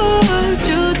careful what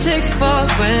you take for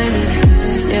granted.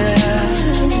 Yeah,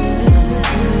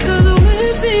 'cause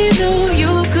with me, no,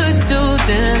 you could do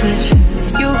damage.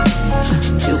 You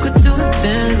could do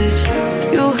damage.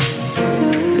 You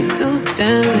could do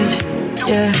damage.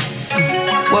 Yeah.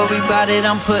 Worry about it,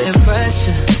 I'm putting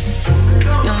pressure.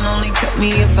 You'll only cut me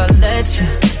if I let you.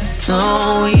 No,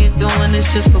 what you're doing is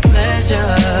just for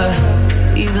pleasure.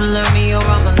 Either learn me or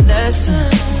I'm a lesson.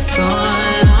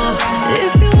 Going on.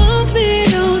 If you want me,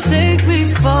 don't take me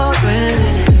for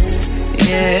granted.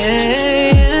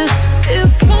 Yeah.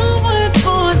 If I'm worth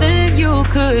more than you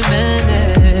could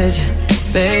manage,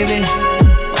 baby.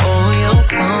 Oh, you're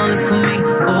falling for me.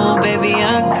 Oh, baby, I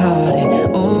caught it.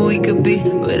 Oh, we could be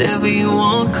whatever you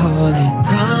want, call it.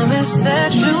 Promise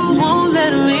that you won't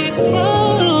let me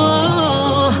fall.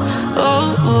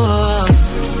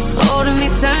 Holding me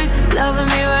tight, loving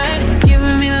me right,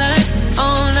 giving me life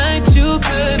all night. You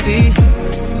could be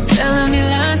telling me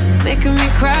lies, making me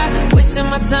cry, wasting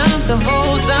my time the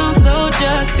whole time. So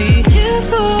just be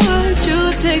careful what you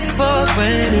take for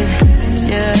granted.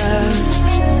 Yeah,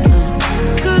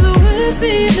 'cause with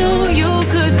me, no, you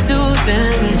could do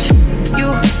damage.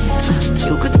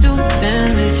 You could do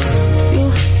damage. You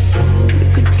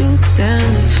could do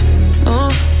damage.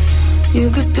 Oh, you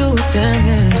could do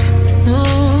damage.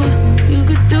 Oh, you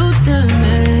could do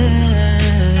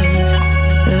damage.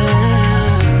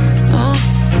 Yeah. Oh,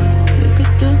 you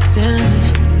could do damage.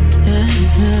 Yeah.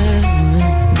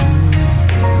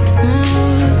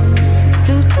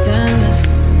 Do damage.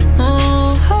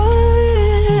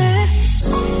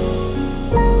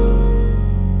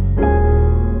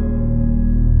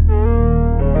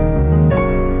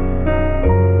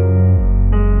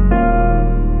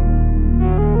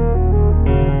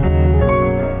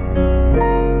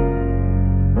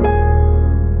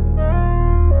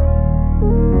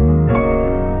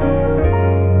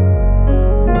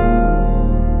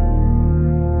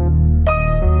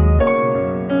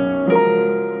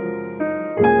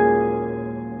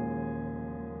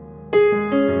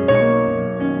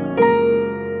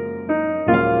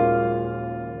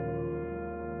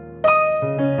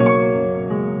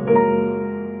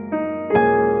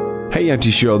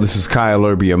 Auntie Show, this is Kyle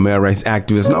Irby, a male rights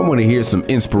activist, and I want to hear some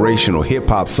inspirational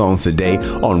hip-hop songs today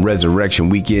on Resurrection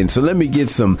Weekend. So let me get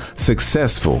some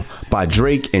Successful by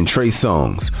Drake and Trey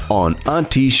Songz on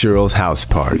Auntie Cheryl's House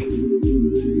Party.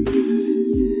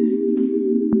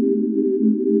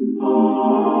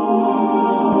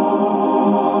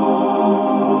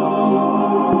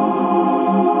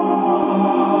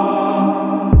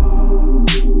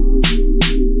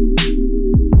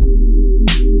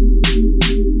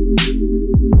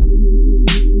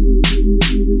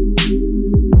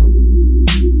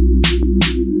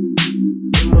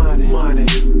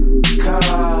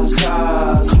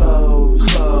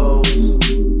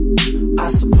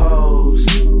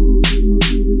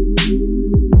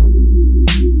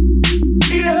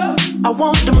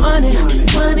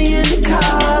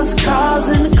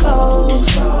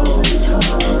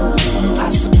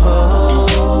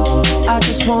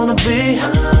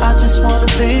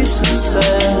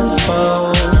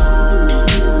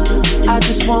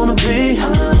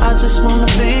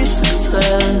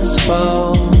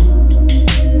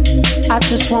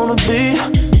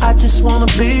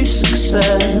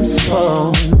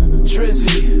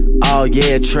 Oh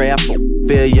yeah, Trey, I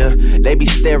feel ya. They be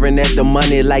staring at the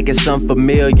money like it's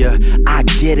unfamiliar. I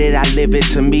get it, I live it,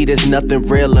 to me there's nothing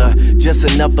realer. Just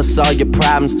enough for all your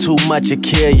problems, too much to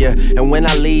kill ya. And when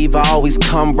I leave, I always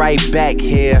come right back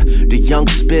here. The young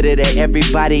spitter that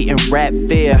everybody in rap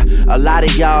fear. A lot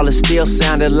of y'all are still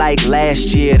sounding like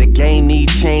last year. The game need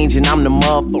change and I'm the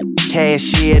motherfucker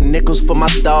cashier. Nickels for my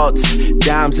thoughts,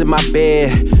 dimes in my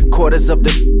bed. Quarters of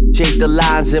the shape the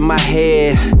lines in my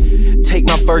head. Take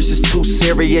my verses too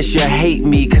serious, you hate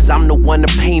me, cause I'm the one to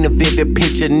paint a vivid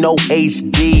picture, no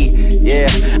HD. Yeah,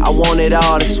 I want it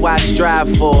all, that's why I strive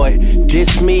for it.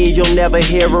 Diss me, you'll never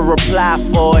hear a reply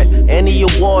for it. Any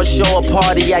award show or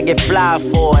party, I get fly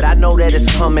for it. I know that it's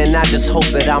coming, I just hope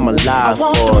that I'm alive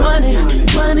for it. I want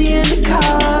the money in the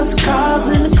cars, cars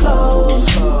in the clothes.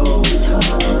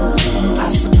 I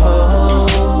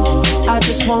suppose I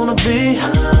just wanna be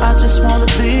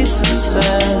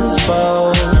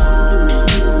successful.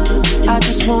 I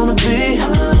just wanna be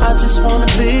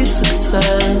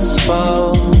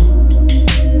successful.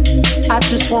 I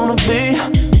just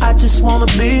wanna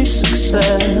be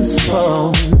successful.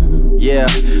 phone. Yeah,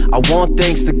 I want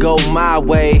things to go my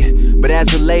way, but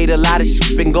as of late, a lot of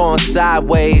shit been going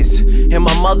sideways. And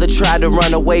my mother tried to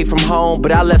run away from home,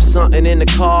 but I left something in the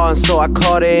car, and so I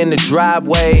caught her in the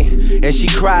driveway. And she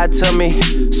cried to me,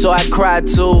 so I cried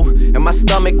too. And my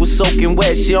stomach was soaking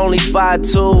wet, she only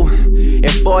 5'2".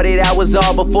 And 48 hours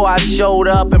all before I showed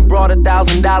up and brought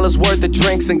 $1,000 worth of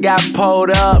drinks and got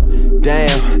pulled up.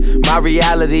 Damn, my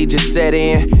reality just set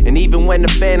in. And even when the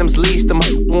phantoms least, them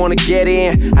wanna get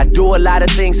in. I do a lot of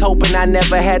things hoping I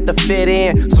never had to fit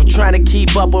in. So trying to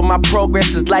keep up with my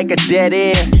progress is like a dead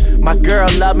end. My girl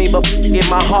love me, but f***ing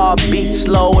my heart beats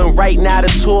slow. And right now the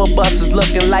tour bus is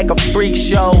looking like a freak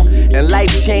show. And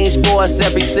life changed for us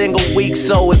every single week,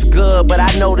 so it's good. But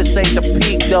I know this ain't the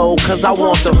peak though, cause I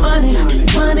want the money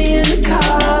in the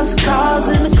cars, cars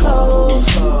in the clothes.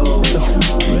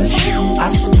 I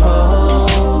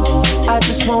suppose I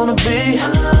just wanna be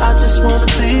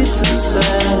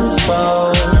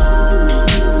successful.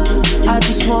 I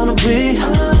just wanna be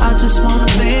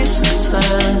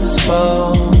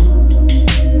successful.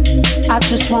 I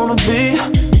just wanna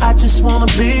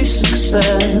be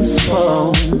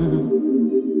successful.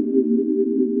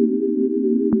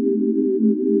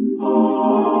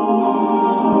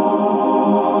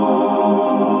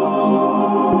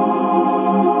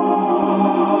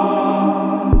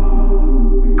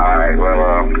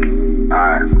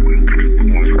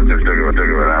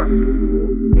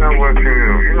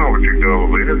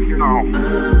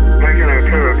 Making it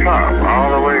to the top, all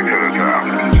the way to the top.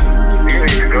 You need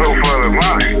to go for the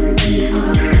money,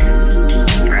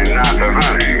 and not the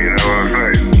honey, you know what I'm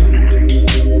saying?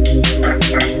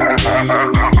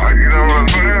 You know what I'm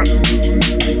saying?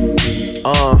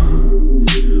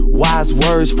 Wise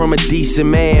words from a decent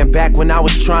man. Back when I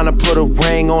was trying to put a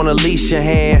ring on Alicia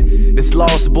hand. This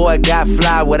lost boy got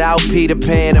fly without Peter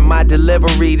Pan. And my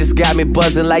delivery just got me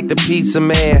buzzing like the pizza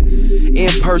man.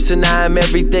 In person I am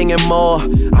everything and more.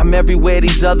 I'm everywhere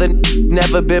these other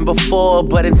never been before.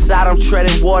 But inside I'm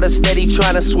treading water, steady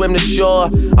trying to swim to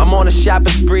shore. I'm on a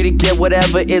shopping spree to get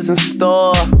whatever is in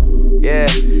store. Yeah,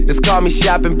 just call me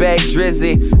shopping bag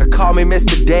Drizzy, or call me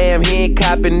Mr. Damn, he ain't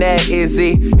copping that, is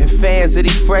he? And fans of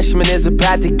these freshmen is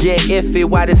about to get iffy,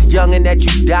 while this youngin' that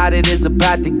you doubted is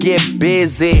about to get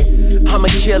busy. I'ma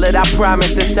kill it, I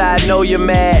promise, that's how I know you're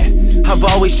mad. I've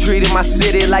always treated my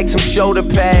city like some shoulder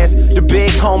pads. The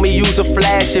big homie use a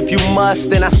flash if you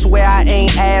must, and I swear I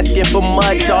ain't asking for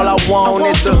much. All I want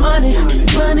is the money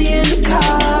in the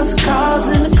cars, cars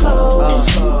in the clothes.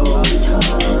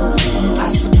 I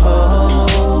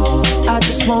suppose I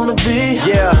just wanna be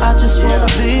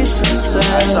successful.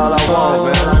 That's all I want,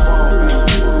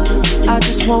 man. I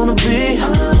just wanna be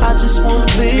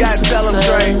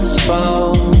successful.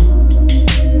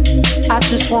 I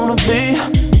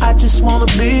just wanna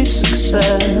be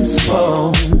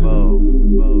successful.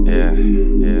 Yeah.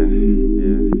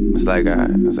 It's like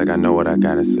I know what I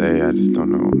gotta say. I just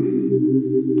don't know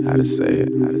how to say it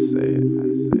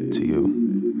to you.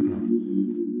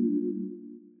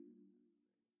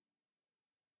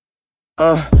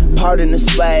 Pardon the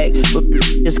swag, but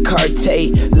it's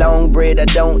Cartier. Long bread, I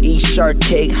don't eat shark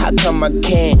cake. How come I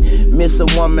can't miss a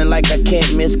woman like I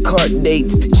can't miss court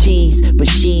dates? Cheese, but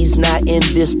she's not in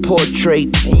this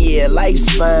portrait. And yeah, life's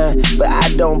fine, but I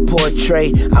don't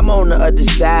portray. I'm on the other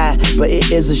side, but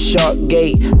it is a short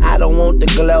gate. I don't want the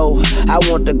glow, I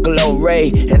want the glow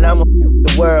ray. And I'm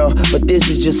the world, but this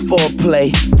is just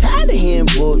foreplay. Tired of hearing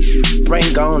bullshit,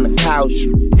 bring on the couch.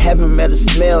 Haven't met a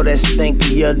smell that's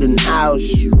stinkier than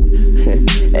Ausch.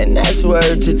 And that's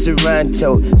word to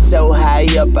Toronto. So high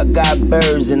up, I got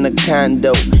birds in the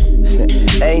condo.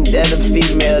 Ain't that a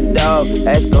female dog?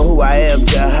 Ask her who I am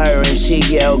to her and she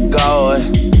yell God.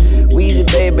 Weezy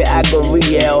baby, I go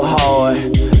real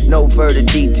hard. No further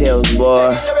details,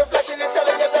 boy.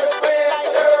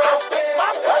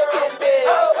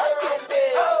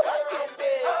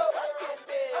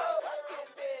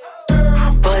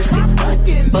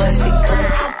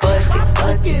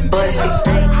 Bust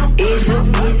it, is you?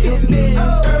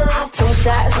 2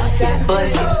 shots, bust it,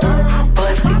 bust it,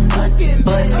 bust it,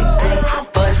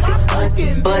 bust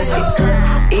it, bust it,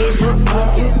 is you?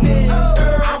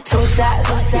 2 shots,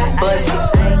 bust it,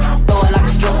 throw it like a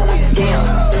stroke, damn,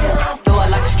 throw it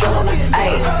like a stroke,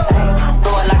 ayy,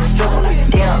 throw it like a stroke,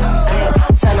 damn,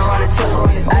 turn around and tilt,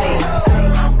 ayy,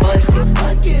 bust it,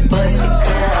 bust it,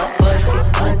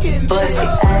 bust it, bust it,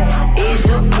 is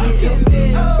you?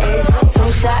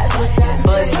 2 shots,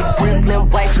 bust it. Real slim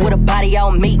wife with a body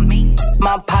on me.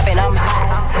 Mom poppin', I'm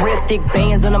hot. Real Thick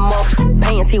bands in the motherfucking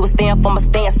pants. He was staying for my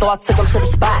stand, so I took him to the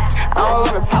spot. I don't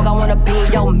wanna talk, I wanna be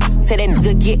in your mouth. Say that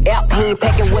nigga get out, he ain't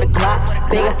packing with a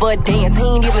Glock. Begging for a dance, he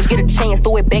ain't even get a chance.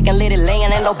 Throw it back and let it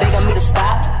land, ain't no begging me to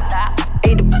stop.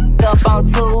 Ate the up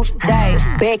on Tuesday,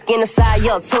 back in the side,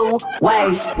 yeah, 2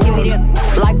 ways. Give me that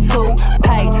like 2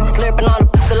 pay, slurping on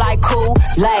the like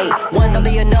Kool-Aid. One don't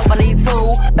be enough, I need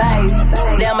 2 bays.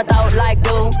 Damn, I thought like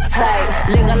do say,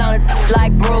 linger on it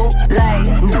like Brulee.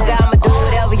 You got me do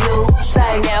whatever you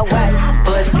say. Now watch,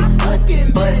 bust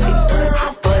it, bust it,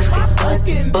 bust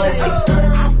it, bust it.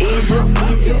 Is you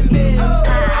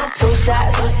 2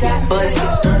 shots, bust it, bust it,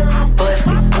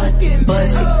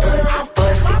 bust it.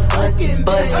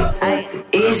 Bust it,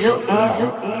 is you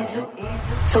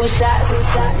 2 shots,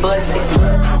 bust it,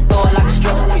 throw it like a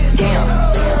stripper, damn,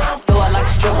 throw it like a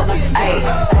stripper, ayy,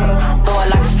 throw it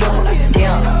like a stripper,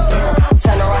 damn,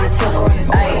 turn around and tip her,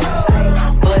 ayy,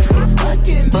 bust it,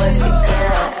 bust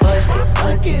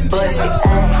it, bust it,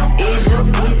 is you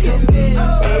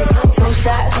 2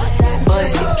 shots,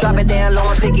 bust it, drop it down low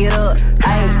and pick it up,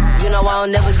 ayy, you know I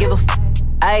don't never give a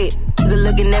ayy. Nigga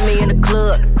looking at me in the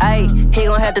club, ayy. He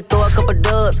gon' have to throw a couple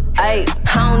dubs, ayy.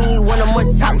 I don't need one of more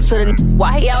talk to the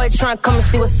why he always tryna come and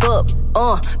see what's up?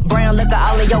 Brown liquor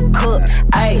all in your cup,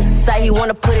 ayy. Say he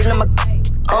wanna put it in my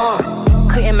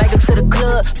couldn't make it to the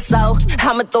club, so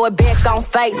I'ma throw it back on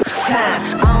FaceTime.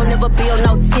 I don't never be on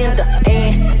no Tinder,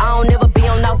 and I don't never be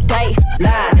on no date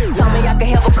line. Told me I could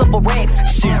have a couple racks,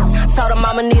 shit. Told him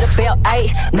I'ma need about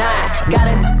 8, 9. Got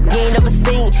a you ain't never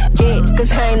seen yet,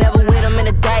 cause I ain't never with him in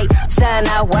a day. Shine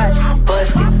out, watch,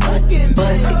 bust it,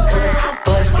 bust it,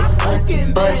 bust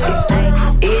it, bust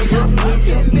it. Is you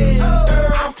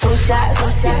 2 shots,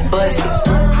 bust it, bust it,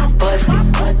 bust it.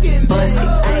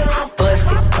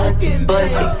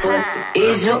 Bust it,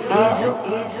 is you 2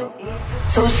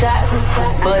 shots,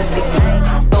 bust it,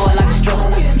 throw it like a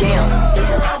stripper, damn,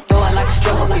 throw it like a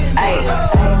stripper, ayy,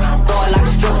 throw it like a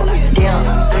stripper, damn,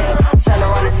 turn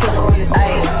around and tip her,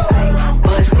 ayy,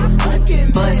 bust it, bust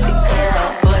it,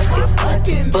 bust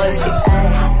it, bust it,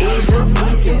 is you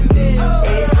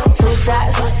 2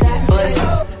 shots, bust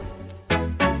it.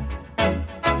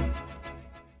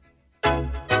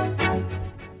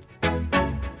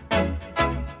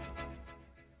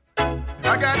 I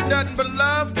got nothing but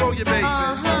love for you, baby.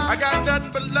 I got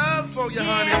nothing but love for you,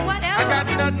 honey. I got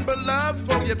nothing but love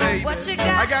for you, baby. What you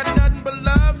got? I got nothing but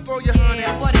love for you, honey.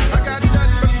 I got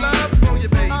nothing but love for you,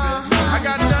 baby. I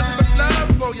got nothing but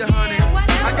love for you, honey.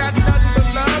 I got nothing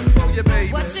but love for you,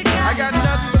 baby. What you got? I got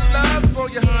nothing but love for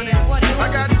you, honey.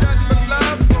 I got nothing but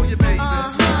love for you, baby.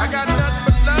 I got nothing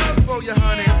but love for you,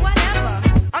 honey.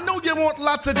 I know you want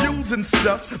lots of Jews and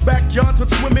stuff. Backyards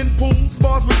with swimming pools,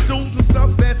 bars with stools and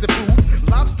stuff, fancy foods.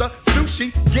 Lobster,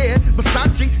 sushi, yeah,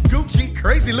 Versace, Gucci,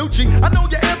 crazy Lucci. I know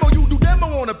your ammo, you do demo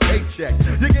on a paycheck.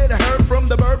 You get a herb from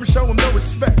the bird and show him no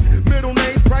respect. Middle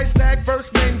name, price tag,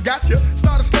 first name, gotcha.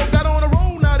 Start a slow, got on a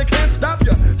roll, now they can't stop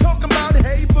ya. Talking about,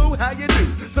 hey boo, how you do?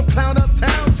 Some clown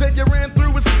uptown said you ran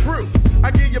through his crew.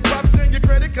 I give you props and your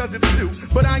credit cause it's due.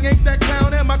 But I ain't that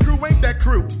clown and my crew ain't that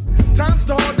crew. Time's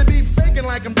too hard to be faking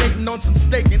like I'm dating on some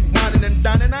staking. Whining and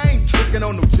dining, I ain't tricking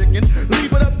on no chicken.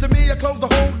 Leave it up to me, I close the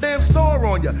whole damn store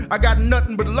on you. I got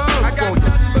nothing but love for you. I got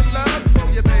nothing but love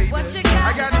for you, baby. What you got?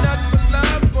 I got nothing but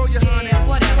love for you, honey.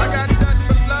 I got nothing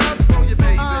but love for you,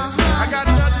 baby. I got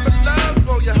nothing but love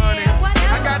for you, honey.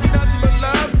 I got nothing but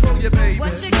love for you, baby.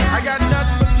 What you got? I got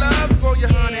nothing but love for you,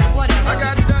 honey. I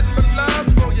got nothing but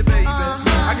love for you, baby.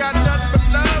 I got nothing but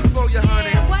love for you,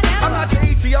 honey. I'm not your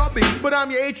H-E-R-B, but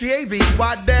I'm your H-E-A-V.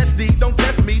 Y-D, don't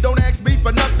test me, don't ask me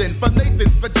for nothing. For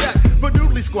Nathan's, for Jack, for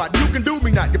Doodly Squad. You can do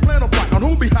me not, you plan on plotting on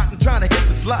who be hot and trying to hit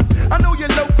the slot. I know your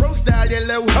low pro style, your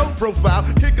low hoe profile.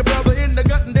 Kick a brother in the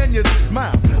gut and then you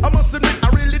smile. I must admit, I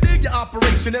really dig your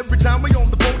operation. Every time we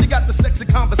on the phone, you got the sexy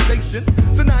conversation.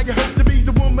 So now you hope to be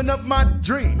the woman of my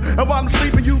dream. And while I'm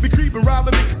sleeping, you be creeping,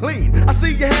 robbing me clean. I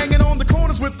see you hanging on the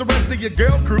corners with the rest of your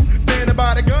girl crew. Standing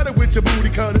by the gutter with your booty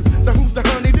cutters. So who's the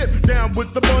honey dip? Down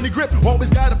with the bunny grip. Always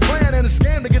got a plan and a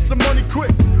scam to get some money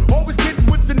quick. Always getting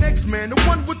with the next man, the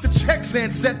one with the checks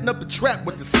and setting up a trap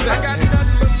with the sex. I got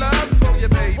nothing but love for you,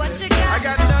 baby. What you got? I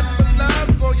got nothing but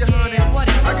love for you, honey.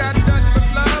 I got nothing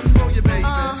but love for you, baby.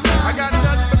 I got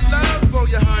nothing but love for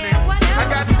you, honey. I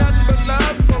got nothing but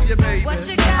love for you, baby. What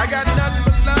you got? I got nothing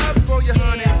but love for you,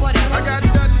 honey. I got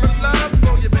nothing but love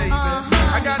for you, baby.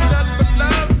 I got nothing but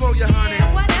love for you, honey.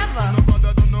 Whatever.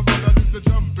 This the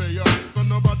jump, yeah. Don't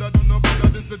nobody,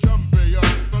 this the jump, yeah.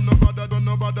 Don't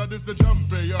nobody, this the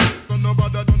jump, yeah. Don't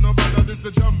nobody, this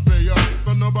the jump, yeah.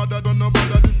 Don't nobody,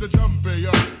 this the jump,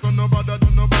 yeah. Don't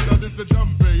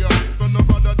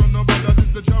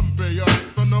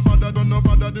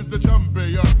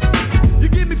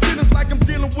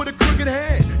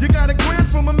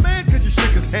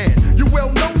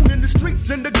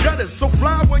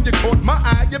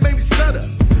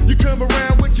come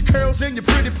around with your curls and your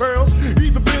pretty pearls.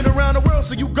 Even been around the world,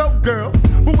 so you go, girl.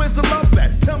 But where's the love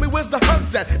at? Tell me where's the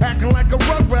hugs at? Acting like a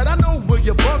rugrat, I know where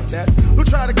you bugged at. Don't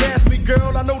try to gas me,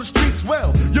 girl, I know the streets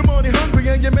well. You're money hungry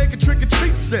and you make a trick or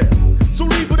treat sell. So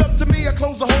leave it up to me, I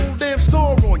close the whole damn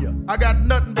store on you. I got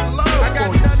nothing but love for you. I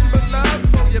got nothing but love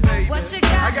for you, baby. What you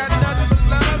got? I got nothing but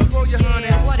love for you, honey.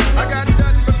 I got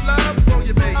nothing but love for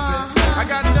you, baby. I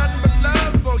got nothing but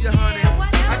love for you, honey.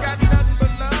 I got nothing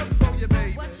but love for you,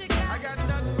 baby. I got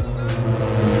nothing but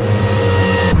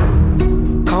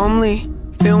love. Calmly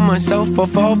feel myself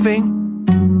evolving.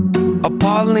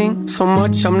 Appalling, so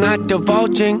much I'm not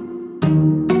divulging.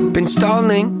 Been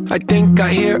stalling, I think I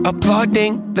hear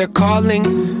applauding. They're calling,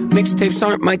 mixtapes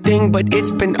aren't my thing, but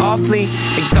it's been awfully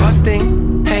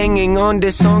exhausting. Hanging on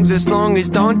to songs as long as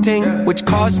daunting, which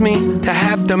caused me to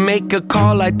have to make a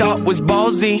call I thought was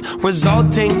ballsy,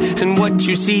 resulting in what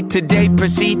you see today.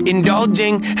 Proceed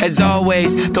indulging, as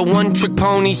always, the one-trick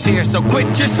pony's here, so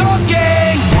quit your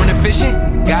sulking. Born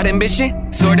efficient, got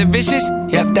ambition, sort of vicious,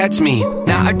 yep, that's me.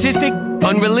 Not artistic,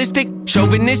 unrealistic,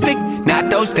 chauvinistic, not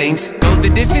those things. Go the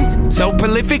distance, so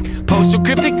prolific, postal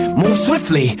cryptic, move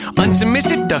swiftly,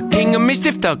 unsubmissive, the king of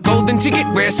mischief, the golden ticket,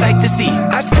 rare sight to see.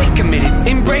 I stay committed,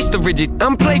 embrace the rigid,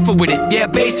 I'm playful with it, yeah,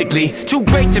 basically. Too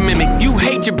great to mimic, you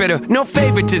hate your bitter, no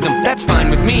favoritism, that's fine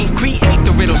with me. Create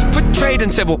the riddles, portrayed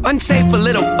uncivil, unsafe a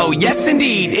little, oh yes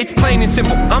indeed, it's plain and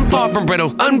simple, I'm far from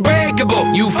brittle,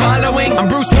 unbreakable, you following? I'm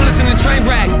Bruce Willis in a train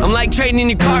wreck, I'm like trading in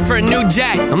your car for a new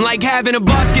jack, I'm like having a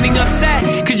boss getting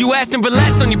upset, cause you asked him for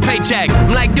less on your paycheck.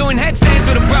 I'm like doing headstands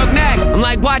with a broke neck. I'm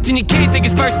like watching your kid take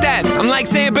his first steps. I'm like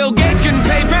saying Bill Gates couldn't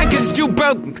pay rent cause it's too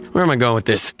broke. Where am I going with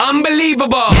this?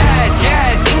 Unbelievable. Yes,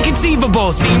 yes,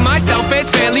 inconceivable. See myself as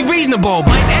fairly reasonable,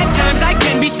 but at times I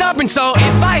can be stubborn, so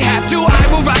if I have to, I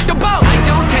will rock the boat. I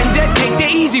don't tend to take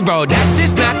the easy road, that's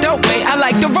just not the way I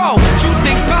like to roll. Shoot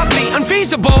things probably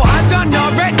unfeasible, I've done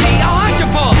already a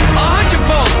hundredfold.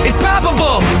 It's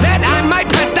probable that I might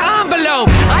press the envelope.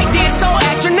 Ideas so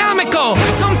astronomical,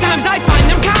 sometimes I find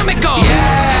them comical.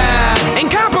 Yeah,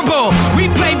 incomparable,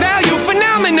 replay value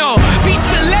phenomenal. Beat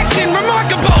selection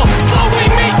remarkable, slowly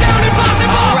me down impossible.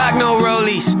 I don't rock no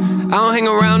rollies, I don't hang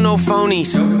around no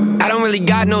phonies. I don't really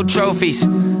got no trophies,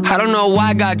 I don't know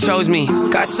why God chose me.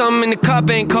 Got something in the cup,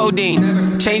 ain't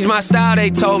codeine. Changed my style, they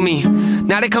told me.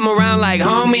 Now they come around like,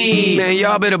 homie, man,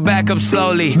 y'all better back up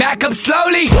slowly. Back up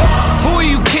slowly? Who are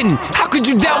you kidding? How could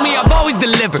you doubt me? I've always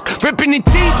delivered. Ripping the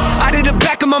teeth out of the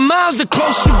back of my mouth. The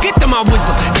closer you get to my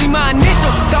wisdom. See, my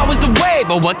initial thought was the way,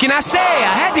 but what can I say?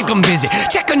 I had to come visit.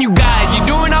 Check on you guys, you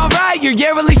doing alright? You're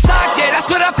yearly socked, yeah, that's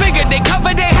what I figured. They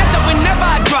cover their heads up whenever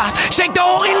I drop. Shake the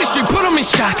whole industry, put them in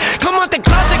shock. Come out the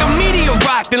clouds like a meteor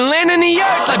rock, then land on the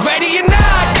earth like ready or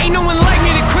not. Ain't no one like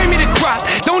me to cream me the crop.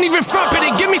 Don't even front, but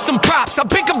they give me some props. I'll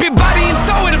pick up your body and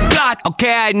throw it a block.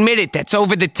 Okay, I admit it, that's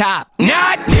over the top.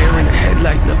 Not deer in the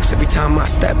headlight looks. Every time I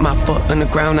step my foot on the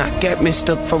ground, I get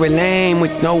mistook for a lame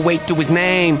with no weight to his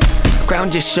name.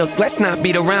 Ground just shook, let's not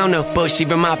beat around the bush.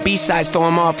 Even my B-sides throw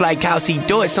him off like how's he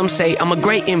do it. Some say I'm a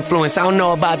great influence, I don't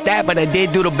know about that, but I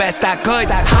did do the best I could.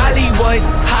 Hollywood,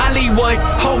 Hollywood,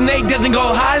 hope Nate doesn't go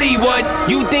Hollywood.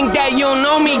 You think that you don't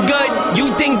know me good?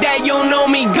 You think that you don't know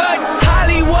me good?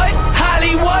 Hollywood,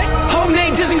 Hollywood, hope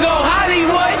Nate doesn't go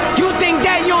Hollywood. You think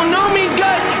that you don't know me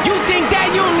good? You think that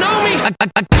you don't know me?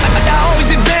 I always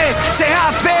advance, say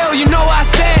how I fail, you know I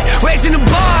stand. Raising the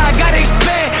bar, I gotta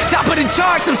expand. Top of the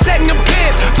charts, I'm setting up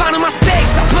camp. Pounding my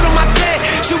stakes, I put on my tent.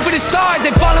 Shoot for the stars,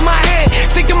 they fall in my hand.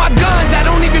 Stick to my guns, I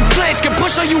don't even flinch. Can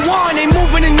push all you want, ain't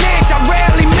moving an inch. I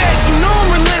rarely miss, you know I'm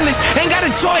relentless. Ain't got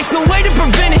a choice, no way to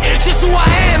prevent it. Just who I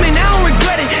am, and I don't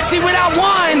regret it. See what I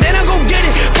want, and then I go get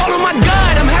it. Follow my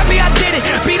gut, I'm happy I did it.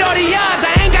 Beat all the odds,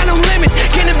 I ain't got no limits.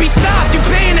 Can it be stopped? You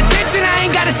paying attention? I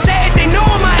ain't gotta say it. They know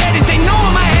where my head is, they know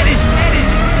where my head is.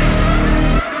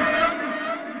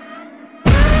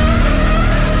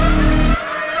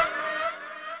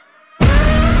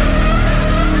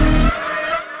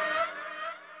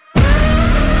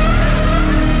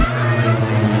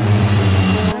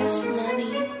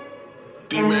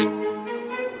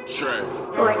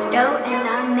 Bordeaux and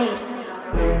I'm native.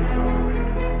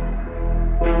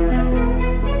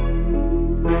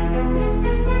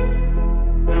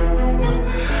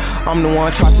 I'm the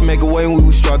one tried to make a way when we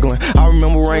was struggling. I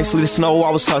remember rain, sleet, and snow, I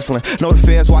was hustling. Know the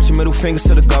feds watching, middle fingers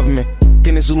to the government.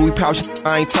 In this Louis pouch,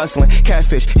 I ain't tussling.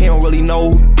 Catfish, he don't really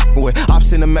know who with. I'm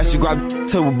sending a message, grab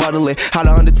to rebuttal it. How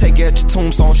the Undertaker at your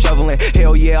tombstone shoveling.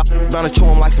 Hell yeah, I'm bound to chew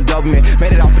him like some government.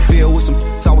 Made it out the field with some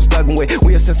I was thugging with.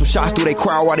 We'll send some shots through they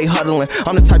crowd while they huddling.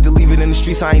 I'm the type to leave it in the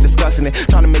streets, I ain't discussing it.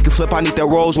 Trying to make it flip, I need that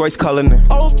Rolls Royce coloring it.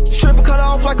 Oh, stripper cut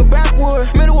off like a backwood.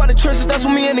 Middle of the trenches, that's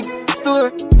what me and the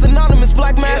stood. It's anonymous,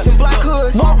 black mask and black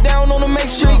hood. Walk down on them, make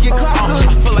sure you get clocked good.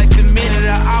 I feel like the minute of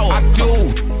the hour. I do.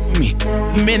 Me,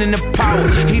 men in the power.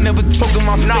 He never choke in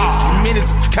my face. Man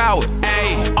is a coward.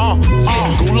 Ayy,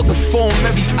 go looking for him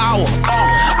every hour.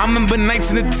 I remember nights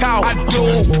in the tower. I do.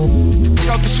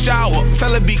 Out the shower,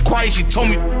 tell her be quiet. She told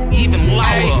me even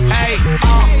louder. Ayy,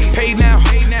 pay now,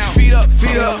 feet up.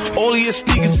 All of your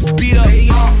sneakers speed up.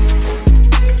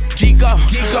 Geek up.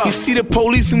 You see the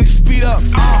police and we speed up.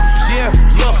 Yeah,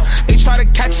 look, they try to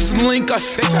catch us and link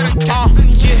us.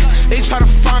 Yeah, they try to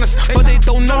find us, but they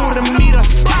don't know where to meet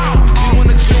us. She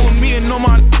wanna chill with me and know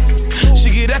my. She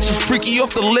get extra freaky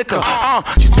off the liquor.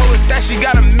 She told us that she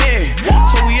got a man,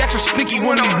 so we extra sneaky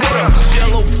when I'm with her. She a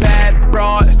little bad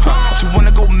broad. She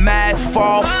wanna go mad,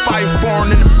 fall, fight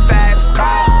foreign in the fast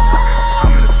car.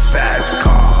 I'm in the fast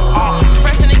car.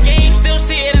 Fresh in the game, still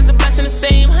see it as a blessing the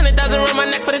same. 100,000 around my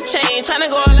neck for the chain. Tryna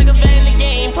go out like a vet in the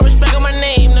game. Put respect on my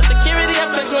name. No security, I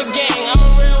flex with a gang. I'm a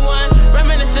real one.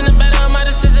 Reminiscing the better on my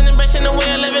decision. Embracing the way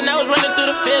I live. I was running through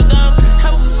the field, dumb.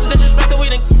 Couple disrespect that we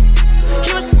done.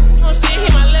 Keep us on shit, he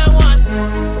my little one.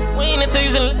 We ain't into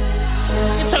using.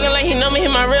 You talking like he know me, he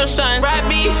my real son. Rap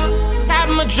beef, have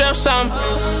him a drill some.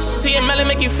 TML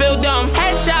make you feel dumb.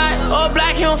 Headshot, all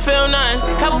black, he don't feel none.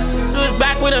 Couple to his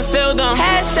back, we done feel dumb.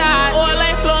 Headshot, all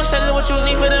light flow, says what you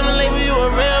need for them to label you a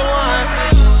real one.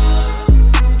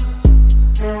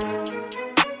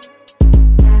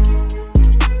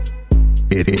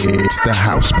 It's the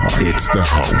house party. It's the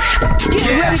house party.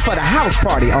 Get ready for the house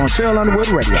party on Cheryl Underwood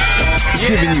Radio.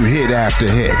 Giving you hit after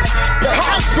hit. The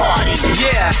house party.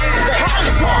 Yeah. The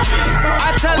house party.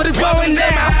 I tell what is going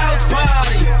down. My house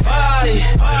party.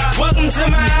 Welcome to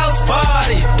my house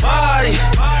party.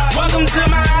 Welcome to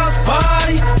my house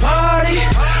party.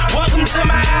 Welcome to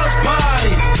my house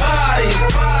party.